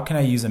like, how can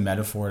I use a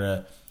metaphor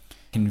to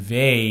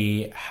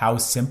convey how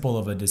simple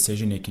of a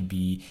decision it could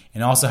be,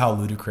 and also how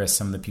ludicrous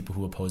some of the people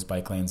who oppose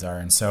bike lanes are.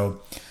 And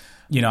so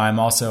I'm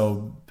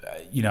also,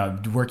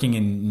 working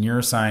in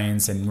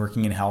neuroscience and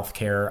working in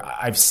healthcare.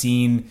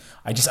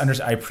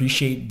 I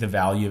appreciate the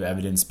value of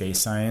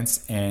evidence-based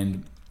science,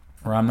 and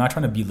where I'm not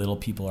trying to belittle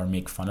people or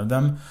make fun of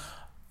them.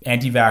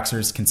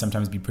 Anti-vaxxers can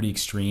sometimes be pretty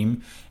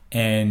extreme,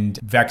 and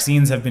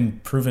vaccines have been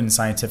proven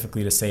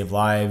scientifically to save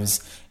lives,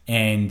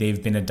 and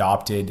they've been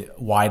adopted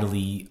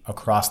widely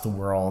across the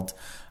world.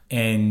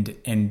 And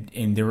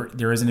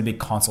there isn't a big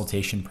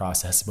consultation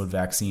process about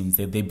vaccines.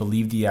 They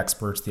believe the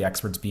experts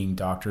being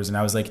doctors. And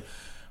I was like,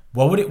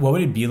 what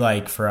would it be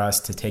like for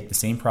us to take the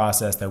same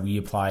process that we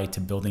apply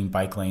to building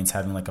bike lanes,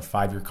 having like a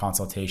 5-year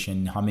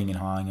consultation, humming and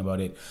hawing about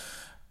it,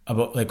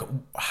 about like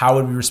how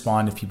would we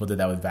respond if people did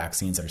that with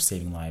vaccines that are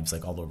saving lives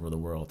like all over the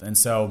world? And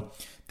so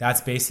that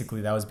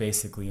was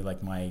basically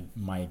like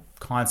my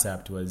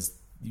concept was,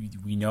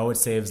 we know it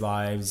saves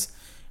lives.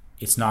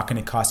 It's not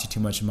going to cost you too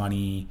much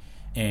money.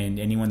 And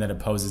anyone that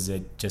opposes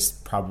it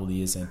just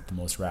probably isn't the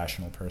most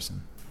rational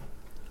person.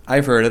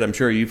 I've heard it. I'm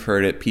sure you've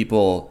heard it.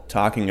 People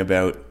talking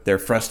about their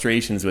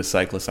frustrations with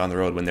cyclists on the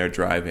road when they're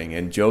driving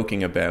and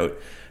joking about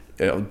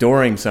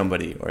dooring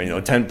somebody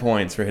or 10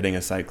 points for hitting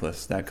a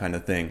cyclist, that kind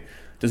of thing.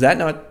 Does that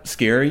not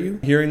scare you,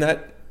 hearing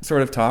that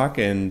sort of talk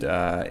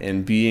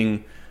and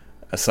being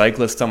a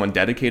cyclist, someone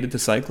dedicated to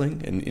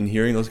cycling, and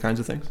hearing those kinds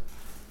of things?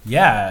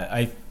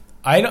 Yeah,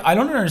 I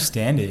don't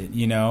understand it.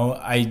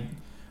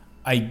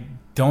 I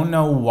don't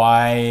know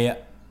why,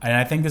 and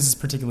I think this is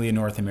particularly a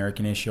North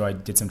American issue. I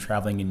did some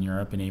traveling in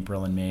Europe in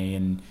April and May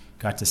and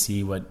got to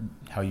see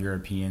how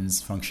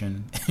Europeans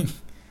function.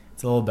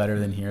 It's a little better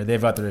than here.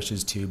 They've got their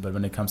issues too, but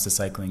when it comes to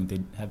cycling,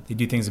 they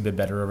do things a bit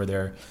better over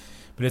there.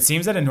 But it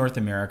seems that in North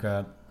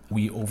America,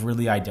 we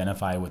overly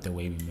identify with the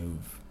way we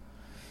move.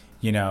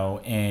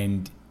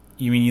 And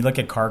you look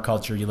at car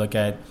culture, you look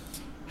at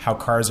how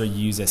cars are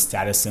used as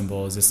status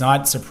symbols. It's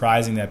not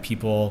surprising that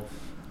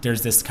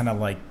there's this kind of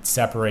like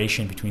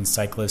separation between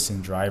cyclists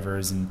and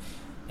drivers.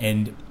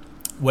 And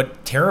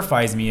what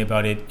terrifies me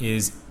about it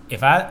is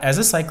as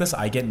a cyclist,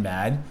 I get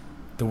mad,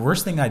 the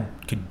worst thing I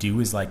could do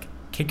is like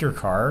kick your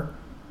car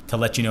to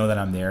let you know that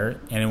I'm there,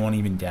 and it won't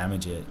even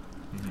damage it.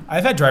 Mm-hmm.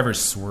 I've had drivers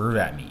swerve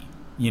at me,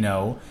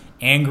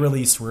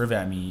 angrily swerve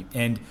at me.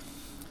 And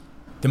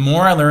the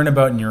more I learn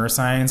about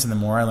neuroscience and the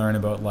more I learn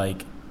about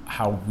like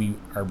how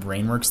our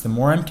brain works, the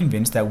more I'm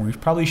convinced that we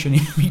probably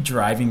shouldn't even be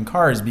driving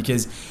cars,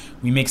 because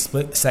we make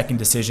split-second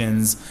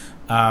decisions.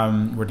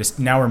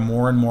 We're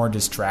more and more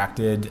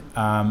distracted.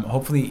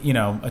 Hopefully,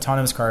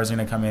 autonomous cars are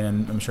going to come in,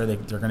 and I'm sure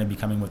they're going to be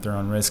coming with their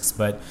own risks.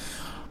 But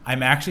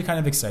I'm actually kind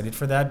of excited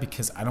for that,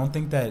 because I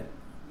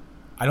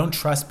don't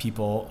trust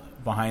people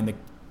behind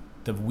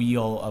the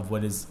wheel of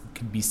what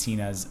could be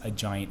seen as a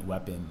giant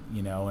weapon,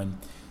 And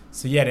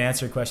so, yeah, to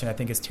answer your question, I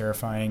think it's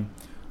terrifying.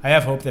 I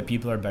have hope that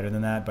people are better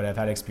than that, but I've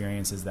had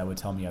experiences that would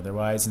tell me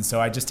otherwise. And so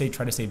I just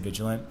try to stay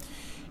vigilant.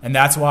 And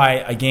that's why,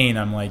 again,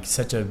 I'm like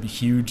such a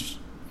huge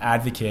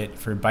advocate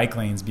for bike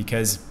lanes,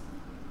 because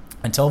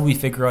until we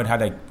figure out how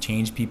to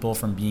change people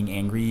from being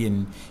angry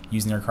and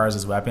using their cars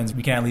as weapons,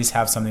 we can at least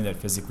have something that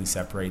physically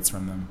separates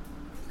from them.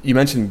 You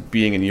mentioned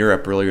being in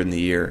Europe earlier in the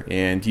year,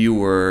 and you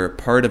were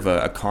part of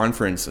a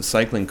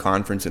cycling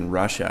conference in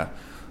Russia.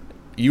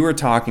 You were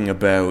talking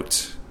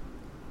about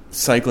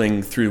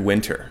cycling through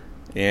winter.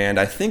 And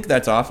I think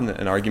that's often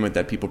an argument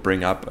that people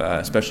bring up,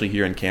 especially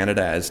here in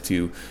Canada, as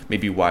to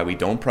maybe why we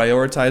don't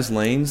prioritize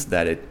lanes,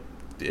 that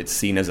it's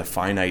seen as a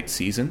finite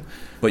season.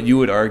 But you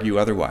would argue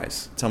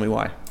otherwise. Tell me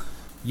why.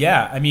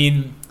 Yeah, I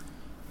mean,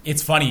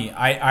 it's funny.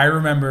 I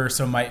remember,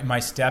 so my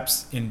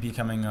steps in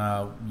becoming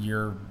a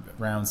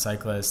year-round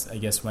cyclist, I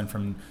guess, went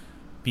from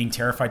being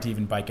terrified to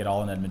even bike at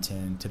all in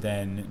Edmonton to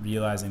then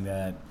realizing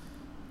that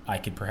I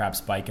could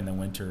perhaps bike in the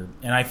winter.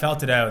 And I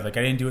felt it out. Like,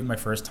 I didn't do it my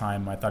first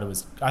time. I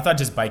thought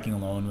just biking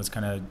alone was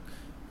kind of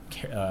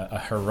a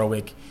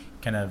heroic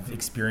kind of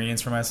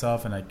experience for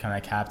myself, and I kind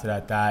of capped it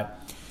at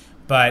that.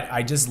 But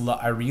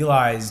I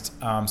realized,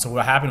 so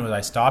what happened was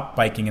I stopped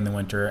biking in the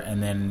winter,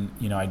 and then,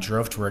 I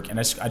drove to work, and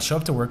I'd show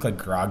up to work like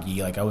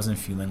groggy, like I wasn't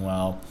feeling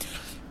well.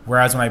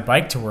 Whereas when I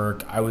biked to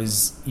work, I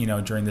was,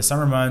 during the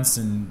summer months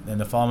and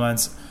the fall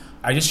months,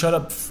 I just showed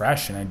up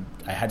fresh, and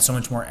I had so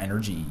much more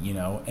energy,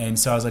 And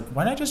so I was like,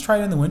 why not just try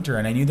it in the winter?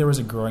 And I knew there was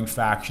a growing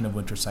faction of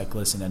winter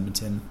cyclists in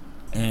Edmonton.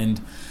 And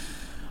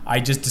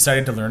I just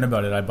decided to learn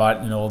about it. I bought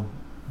an old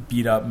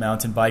beat-up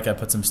mountain bike. I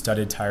put some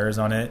studded tires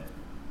on it.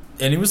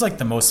 And it was like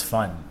the most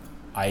fun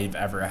I've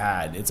ever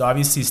had. It's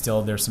obviously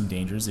still, there's some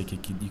dangers. You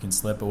can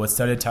slip. But with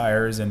studded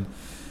tires and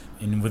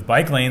with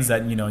bike lanes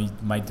that,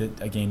 might,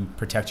 again,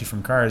 protect you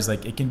from cars,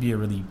 like it can be a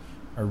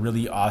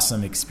really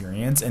awesome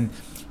experience. And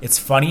it's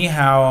funny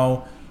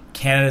how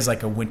Canada is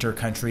like a winter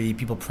country.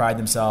 People pride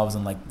themselves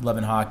on like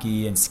loving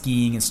hockey and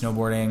skiing and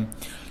snowboarding.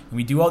 And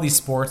we do all these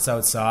sports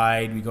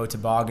outside. We go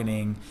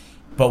tobogganing.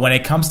 But when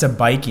it comes to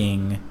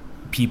biking,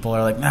 people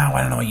are like, no,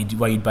 I don't know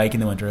why you'd bike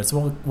in the winter. It's,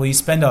 well, you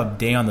spend a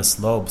day on the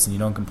slopes and you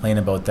don't complain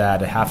about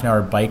that. A half an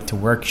hour bike to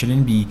work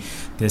shouldn't be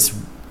this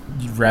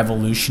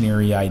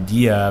revolutionary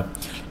idea,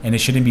 and it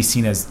shouldn't be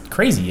seen as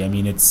crazy. I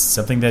mean, it's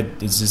something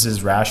that is just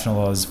as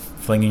rational as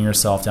flinging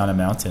yourself down a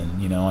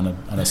mountain, on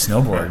a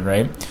snowboard,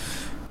 right?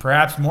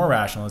 Perhaps more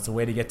rational. It's a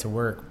way to get to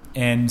work.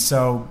 And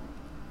so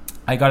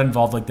I got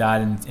involved like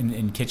that.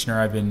 In Kitchener,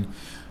 I've been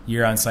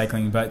year-round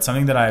cycling. But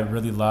something that I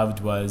really loved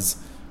was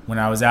when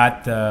I was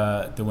at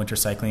the winter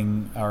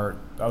cycling, or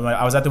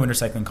I was at the winter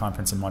cycling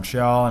conference in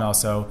Montreal, and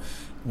also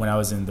when I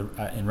was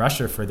in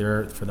Russia for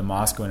the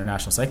Moscow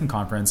International Cycling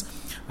Conference,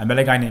 I met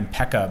a guy named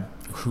Pekka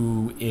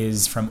who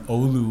is from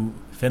Oulu,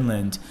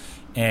 Finland,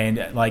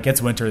 and like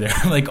it's winter there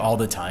like all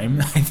the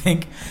time, I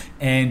think,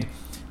 and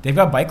they've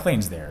got bike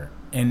lanes there,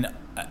 and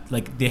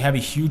like they have a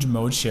huge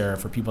mode share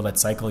for people that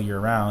cycle year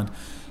round,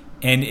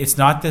 and it's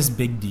not this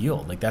big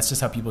deal. Like that's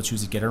just how people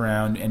choose to get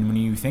around. And when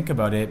you think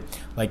about it,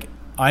 like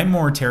I'm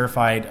more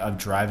terrified of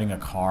driving a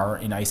car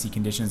in icy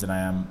conditions than I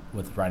am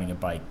with riding a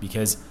bike,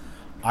 because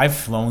I've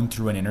flown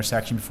through an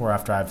intersection before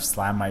after I've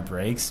slammed my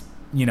brakes.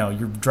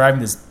 You're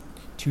driving this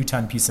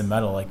 2-ton piece of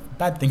metal, like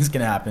bad things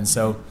can happen.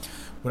 So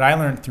what I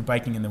learned through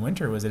biking in the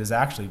winter was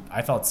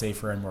I felt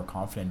safer and more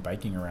confident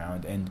biking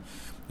around. And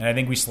I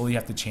think we slowly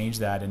have to change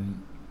that.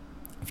 And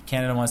if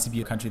Canada wants to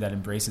be a country that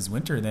embraces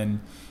winter,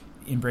 then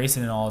embrace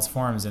it in all its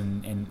forms.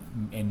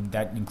 And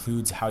that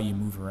includes how you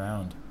move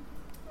around.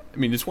 I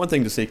mean, it's one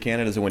thing to say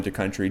Canada's a winter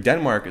country.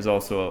 Denmark is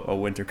also a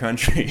winter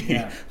country.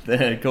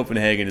 Yeah.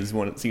 Copenhagen is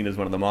seen as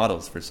one of the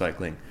models for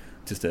cycling.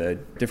 Just a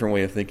different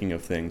way of thinking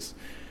of things.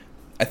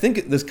 I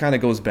think this kind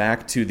of goes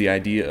back to the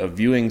idea of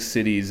viewing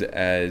cities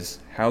as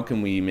how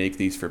can we make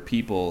these for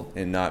people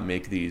and not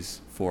make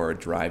these for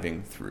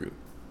driving through.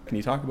 Can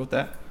you talk about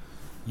that?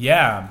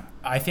 Yeah.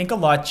 I think a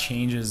lot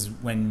changes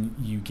when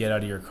you get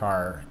out of your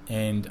car.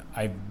 And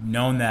I've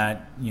known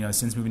that,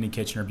 since moving to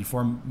Kitchener.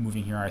 Before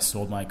moving here, I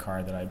sold my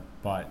car that I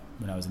bought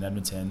when I was in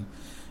Edmonton.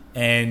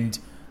 And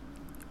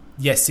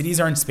yes, cities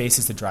aren't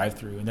spaces to drive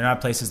through, and they're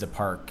not places to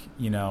park,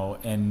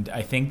 and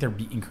I think they're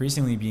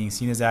increasingly being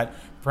seen as that,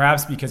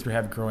 perhaps because we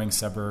have growing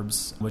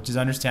suburbs, which is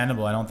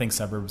understandable. I don't think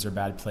suburbs are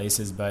bad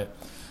places, but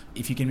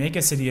if you can make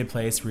a city a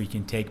place where you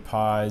can take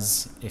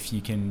pause, if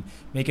you can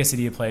make a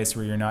city a place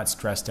where you're not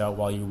stressed out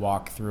while you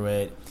walk through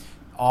it,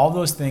 all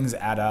those things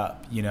add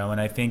up,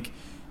 and I think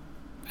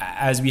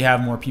as we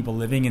have more people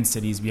living in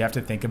cities, we have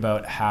to think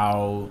about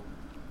how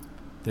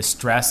the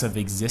stress of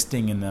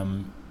existing in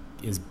them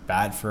is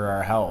bad for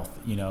our health.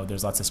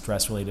 There's lots of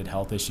stress-related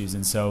health issues,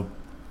 and so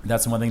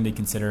that's one thing to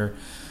consider.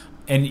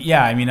 And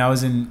yeah, I mean, I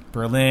was in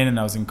Berlin and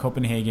I was in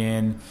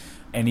Copenhagen,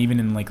 and even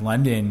in like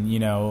London,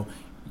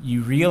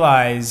 you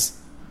realize,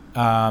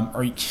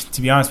 or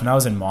to be honest, when I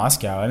was in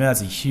Moscow, I mean,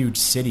 that's a huge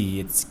city.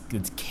 It's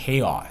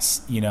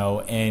chaos,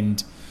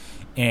 and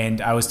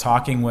I was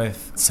talking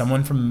with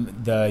someone from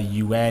the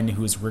UN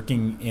who was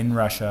working in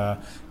Russia,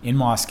 in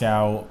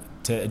Moscow,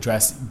 to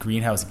address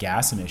greenhouse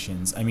gas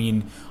emissions. I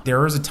mean, there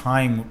was a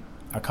time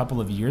a couple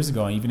of years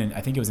ago, and even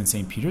I think it was in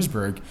St.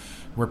 Petersburg,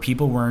 where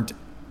people weren't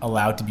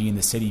allowed to be in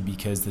the city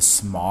because the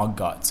smog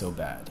got so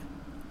bad.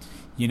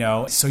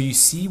 So you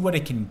see what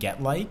it can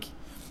get like,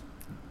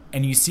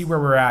 and you see where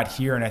we're at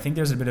here. And I think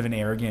there's a bit of an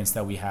arrogance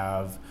that we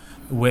have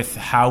with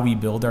how we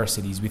build our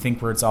cities. We think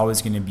where it's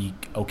always going to be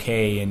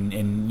okay,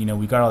 and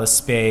we got all this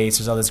space,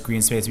 there's all this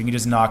green space, we can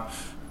just knock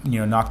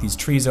these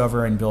trees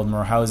over and build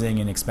more housing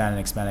and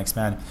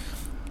expand.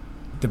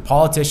 The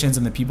politicians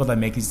and the people that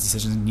make these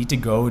decisions need to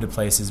go to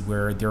places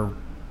where they're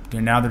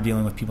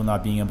dealing with people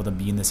not being able to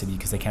be in the city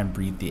because they can't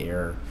breathe the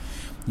air.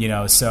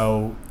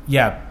 So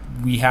yeah,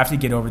 we have to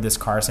get over this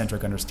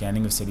car-centric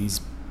understanding of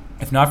cities,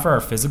 if not for our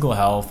physical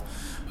health,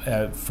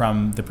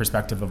 from the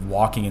perspective of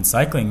walking and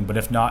cycling, but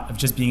if not, of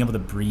just being able to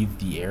breathe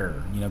the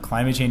air.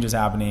 Climate change is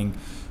happening.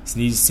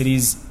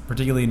 Cities,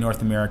 particularly in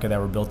North America, that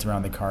were built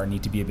around the car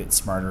need to be a bit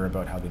smarter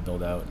about how they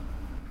build out.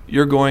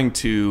 You're going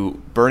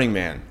to Burning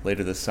Man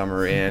later this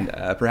summer, and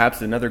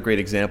perhaps another great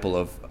example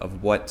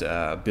of what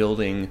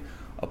building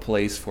a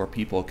place for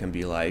people can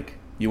be like.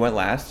 You went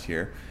last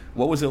year.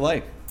 What was it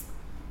like?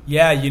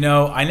 Yeah,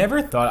 I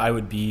never thought I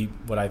would be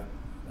what I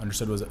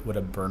understood was what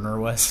a burner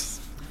was.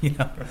 I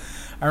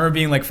remember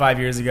being like 5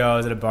 years ago, I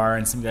was at a bar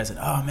and some guy said,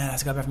 "Oh man, I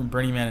just got back from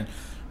Burning Man." And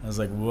I was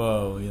like,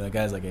 "Whoa, that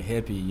guy's like a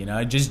hippie."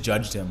 I just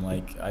judged him,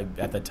 like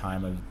at the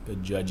time a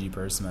judgy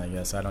person, I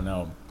guess. I don't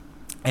know.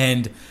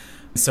 And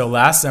so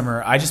last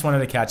summer, I just wanted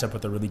to catch up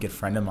with a really good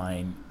friend of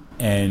mine,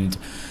 and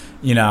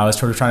I was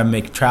sort of trying to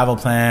make travel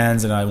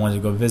plans, and I wanted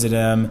to go visit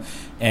him.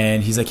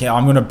 And he's like, "Hey,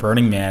 I'm going to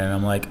Burning Man," and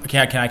I'm like,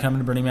 "Okay, can I come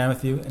to Burning Man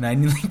with you?" And I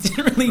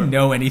didn't really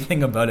know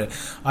anything about it.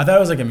 I thought it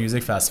was like a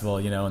music festival,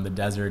 in the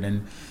desert,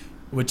 and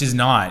which is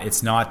not.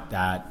 It's not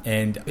that.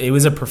 And it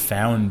was a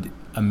profound,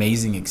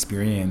 amazing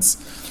experience.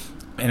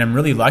 And I'm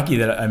really lucky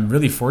that I'm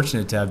really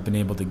fortunate to have been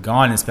able to go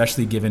on,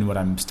 especially given what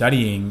I'm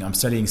studying. I'm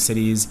studying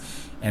cities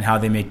and how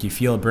they make you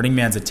feel. Burning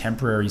Man's a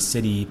temporary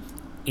city.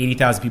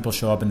 80,000 people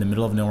show up in the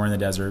middle of nowhere in the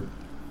desert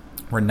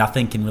where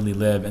nothing can really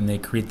live, and they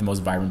create the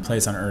most vibrant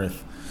place on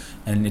earth.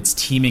 And it's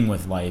teeming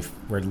with life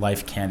where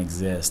life can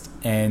exist.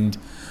 And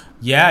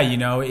yeah,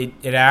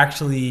 it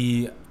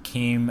actually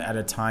came at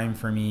a time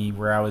for me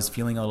where I was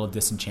feeling a little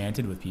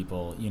disenchanted with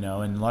people,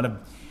 and a lot of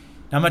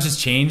not much has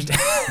changed.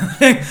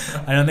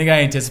 I don't think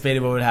I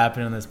anticipated what would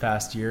happen in this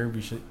past year.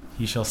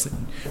 He shall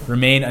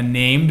remain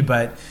unnamed,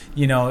 but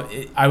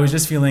I was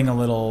just feeling a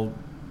little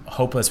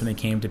hopeless when it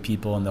came to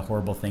people and the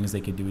horrible things they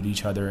could do to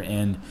each other.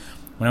 And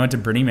when I went to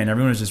Burning Man,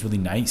 everyone was just really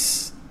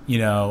nice,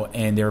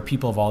 and there were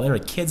people there were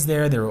kids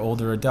there were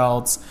older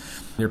adults,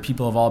 there were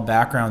people of all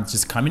backgrounds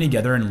just coming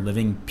together and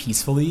living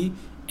peacefully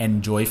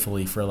and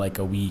joyfully for like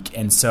a week.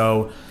 And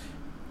so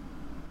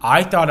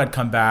I thought I'd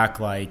come back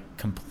like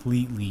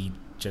completely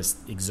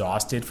just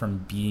exhausted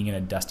from being in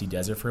a dusty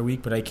desert for a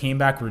week, but I came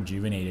back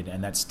rejuvenated,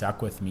 and that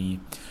stuck with me.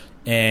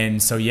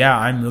 And so, yeah,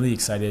 I'm really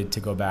excited to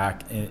go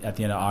back at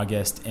the end of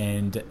August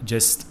and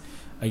just,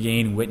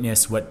 again,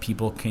 witness what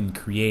people can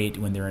create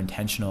when they're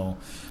intentional.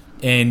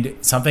 And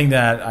something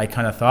that I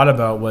kind of thought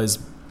about was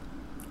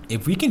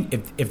if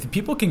the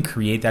people can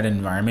create that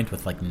environment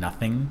with like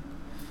nothing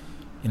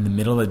in the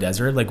middle of the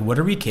desert, like what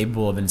are we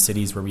capable of in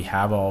cities where we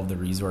have all of the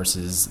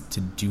resources to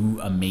do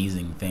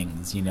amazing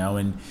things,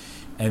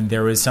 And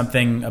there was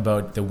something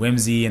about the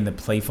whimsy and the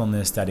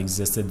playfulness that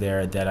existed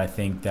there that I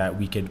think that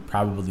we could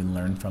probably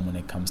learn from when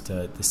it comes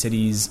to the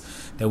cities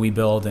that we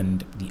build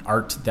and the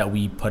art that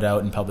we put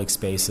out in public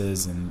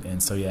spaces.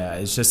 And so, yeah,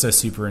 it's just a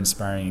super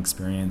inspiring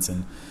experience.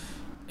 And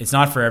it's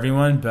not for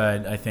everyone,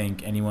 but I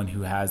think anyone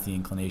who has the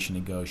inclination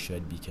to go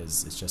should,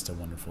 because it's just a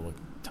wonderful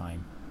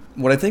time.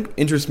 What I think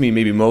interests me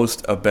maybe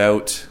most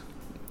about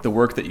the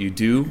work that you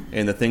do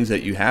and the things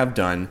that you have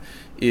done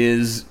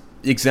is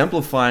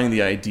exemplifying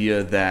the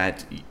idea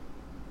that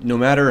no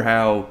matter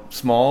how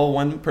small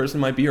one person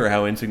might be or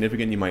how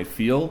insignificant you might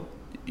feel,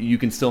 you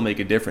can still make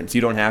a difference.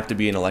 You don't have to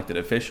be an elected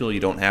official. You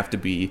don't have to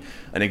be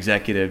an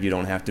executive. You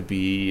don't have to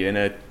be in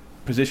a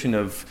position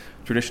of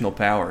traditional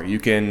power.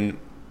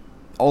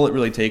 All it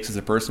really takes is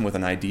a person with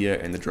an idea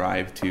and the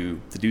drive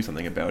to do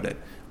something about it,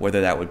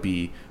 whether that would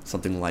be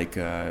something like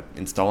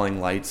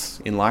installing lights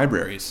in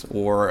libraries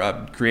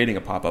or creating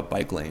a pop-up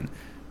bike lane.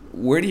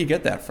 Where do you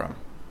get that from?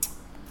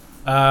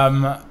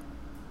 Probably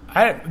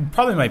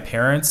my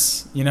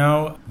parents,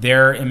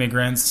 they're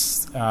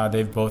immigrants.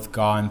 They've both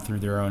gone through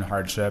their own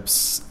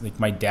hardships. Like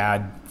my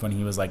dad, when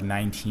he was like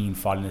 19,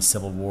 fought in the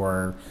Civil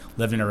War,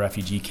 lived in a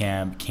refugee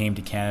camp, came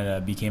to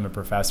Canada, became a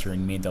professor,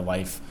 and made the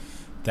life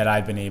that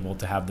I've been able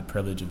to have the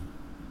privilege of,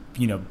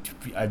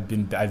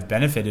 I've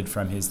benefited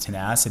from his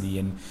tenacity.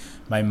 And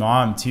my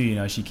mom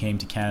too, she came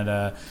to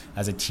Canada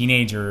as a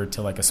teenager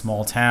to like a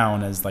small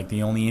town as like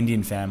the only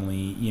Indian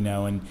family,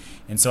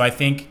 and so I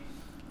think,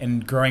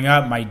 and growing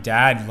up, my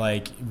dad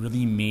like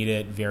really made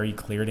it very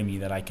clear to me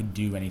that I could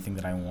do anything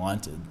that I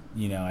wanted.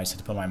 I just had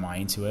to put my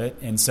mind to it.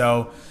 And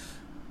so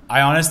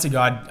I, honest to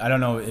God, I don't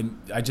know.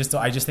 I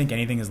just think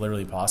anything is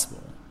literally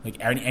possible. Like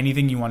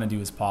anything you want to do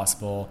is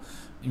possible.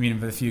 I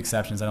mean, with a few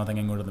exceptions, I don't think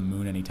I can go to the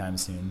moon anytime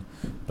soon.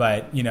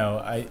 But,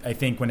 I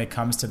think when it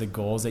comes to the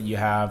goals that you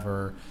have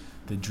or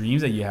the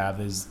dreams that you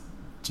have, you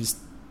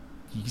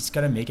just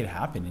got to make it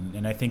happen.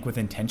 And I think with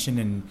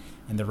intention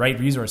and the right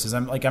resources,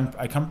 I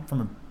come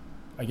from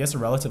a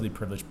relatively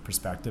privileged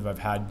perspective. I've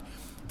had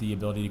the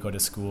ability to go to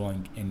school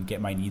and get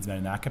my needs met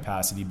in that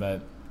capacity.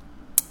 But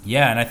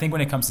yeah, and I think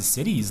when it comes to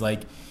cities,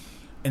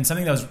 and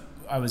something that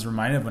I was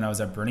reminded of when I was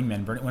at Burning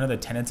Man, one of the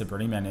tenets of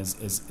Burning Man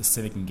is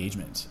civic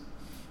engagement.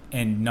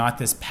 And not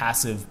this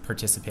passive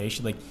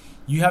participation. Like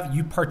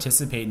you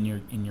participate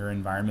in your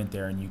environment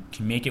there, and you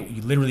can make it.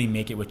 You literally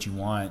make it what you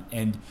want.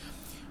 And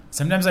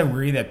sometimes I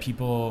worry that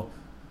people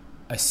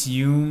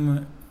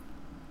assume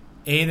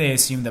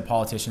that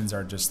politicians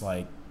are just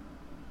like,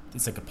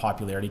 it's like a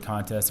popularity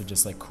contest. They're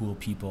just like cool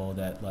people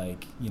that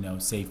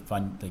say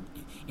fun, like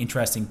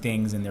interesting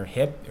things, and they're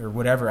hip or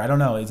whatever. I don't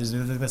know. There's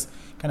this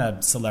kind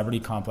of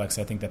celebrity complex,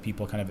 I think, that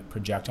people kind of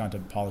project onto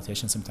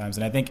politicians sometimes.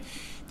 And I think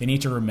they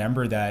need to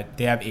remember that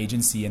they have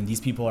agency, and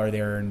these people are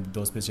there in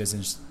those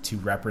positions to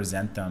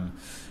represent them.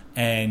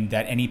 And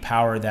that any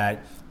power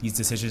that these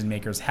decision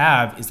makers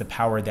have is the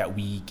power that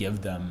we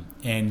give them.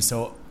 And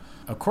so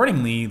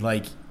accordingly,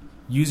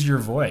 use your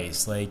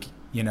voice,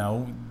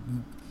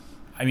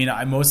 I mean,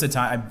 most of the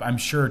time, I'm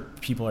sure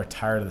people are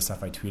tired of the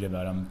stuff I tweet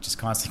about. I'm just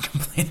constantly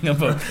complaining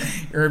about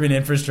urban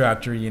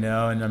infrastructure,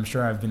 and I'm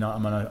sure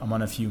I'm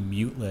on a few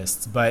mute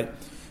lists. But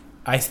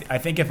I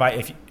think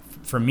if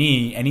for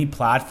me, any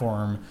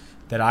platform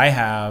that I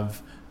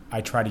have, I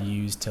try to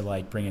use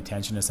to bring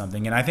attention to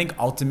something. And I think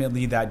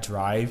ultimately that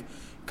drive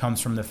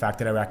comes from the fact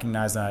that I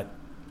recognize that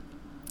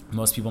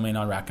most people may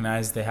not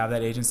recognize they have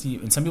that agency,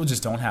 and some people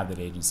just don't have that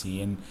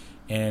agency.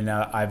 And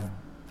I've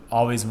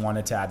always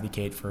wanted to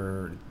advocate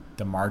for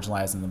the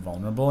marginalized and the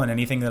vulnerable, and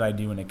anything that I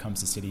do when it comes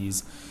to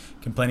cities,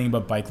 complaining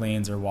about bike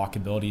lanes or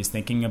walkability, is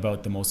thinking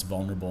about the most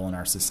vulnerable in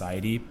our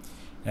society.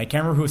 And I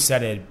can't remember who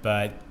said it,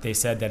 but they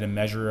said that a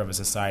measure of a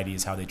society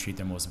is how they treat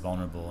their most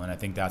vulnerable, and I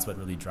think that's what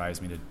really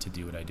drives me to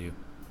do what I do.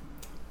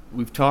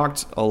 We've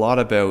talked a lot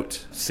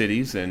about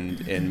cities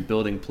and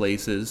building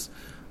places,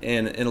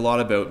 and a lot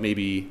about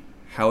maybe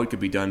how it could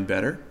be done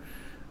better.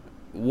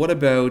 What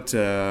about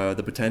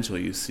the potential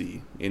you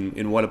see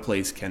in what a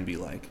place can be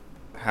like?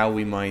 How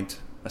we might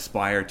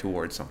aspire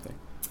towards something?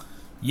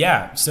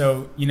 Yeah.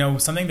 So,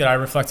 something that I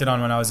reflected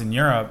on when I was in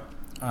Europe,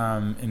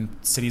 in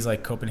cities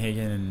like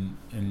Copenhagen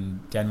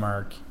and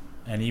Denmark,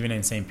 and even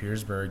in St.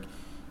 Petersburg,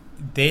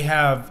 they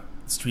have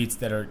streets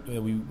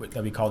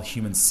that we call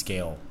human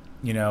scale.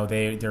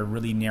 They're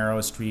really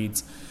narrow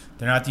streets.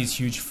 They're not these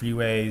huge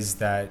freeways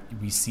that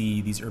we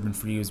see, these urban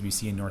freeways we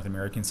see in North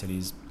American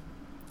cities.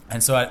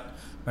 And so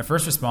my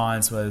first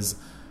response was,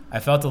 I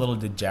felt a little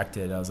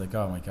dejected. I was like,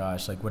 oh my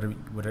gosh, like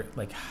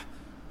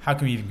how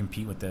can we even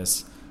compete with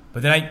this?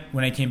 But then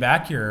when I came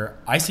back here,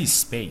 I see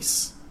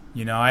space.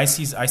 I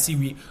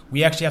see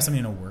we actually have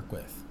something to work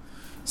with.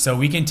 So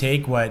we can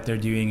take what they're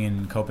doing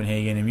in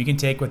Copenhagen, and we can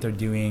take what they're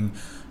doing,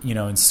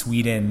 in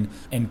Sweden,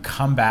 and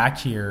come back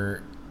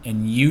here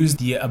and use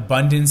the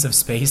abundance of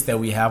space that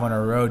we have on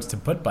our roads to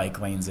put bike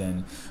lanes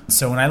in.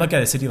 So when I look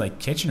at a city like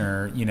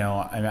Kitchener,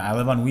 I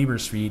live on Weber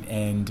Street,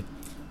 and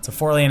it's a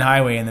 4-lane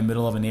highway in the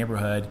middle of a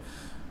neighborhood.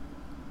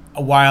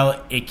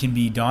 While it can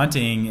be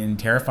daunting and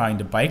terrifying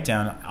to bike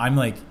down, I'm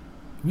like,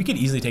 we could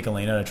easily take a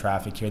lane out of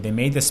traffic here. They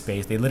made the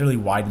space. They literally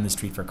widened the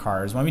street for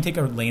cars. Why don't we take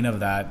a lane of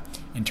that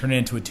and turn it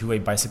into a 2-way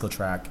bicycle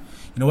track?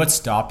 What's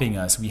stopping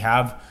us? We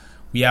have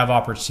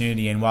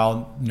opportunity. And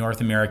while North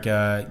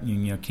America,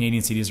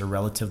 Canadian cities are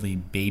relatively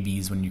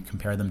babies when you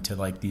compare them to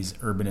like these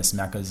urbanist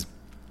meccas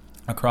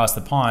across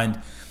the pond,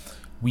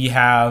 we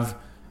have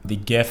the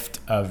gift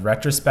of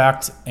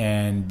retrospect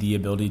and the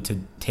ability to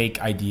take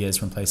ideas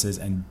from places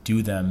and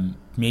do them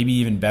maybe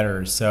even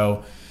better.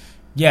 So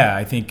yeah,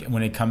 I think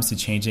when it comes to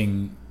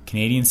changing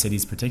Canadian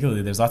cities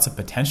particularly, there's lots of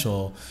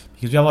potential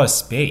because we have a lot of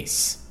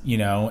space,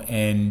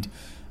 and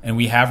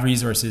we have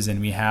resources, and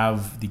we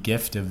have the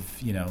gift of,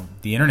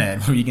 the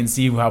internet where you can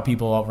see how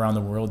people around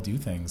the world do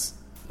things.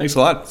 Thanks a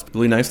lot. It's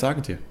really nice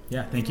talking to you.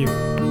 Yeah, thank you.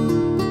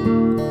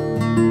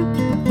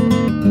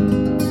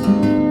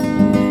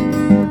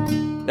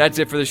 That's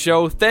it for the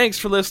show. Thanks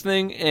for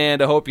listening,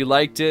 and I hope you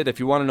liked it. If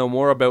you want to know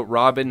more about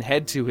Robin,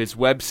 head to his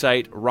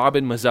website,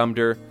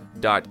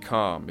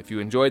 robinmazumder.com. If you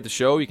enjoyed the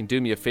show, you can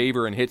do me a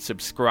favor and hit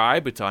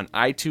subscribe. It's on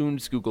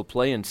iTunes, Google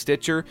Play, and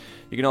Stitcher.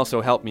 You can also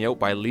help me out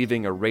by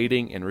leaving a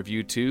rating and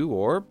review too,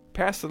 or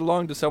pass it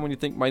along to someone you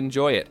think might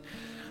enjoy it.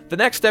 The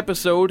next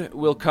episode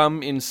will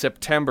come in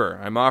September.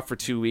 I'm off for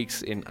 2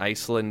 weeks in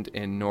Iceland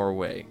and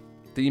Norway.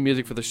 Theme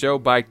music for the show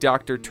by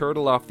Dr.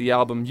 Turtle off the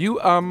album You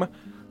I'll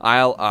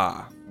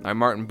Ah. I'm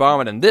Martin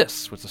Bauman, and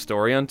this was The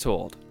Story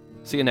Untold.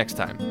 See you next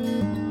time.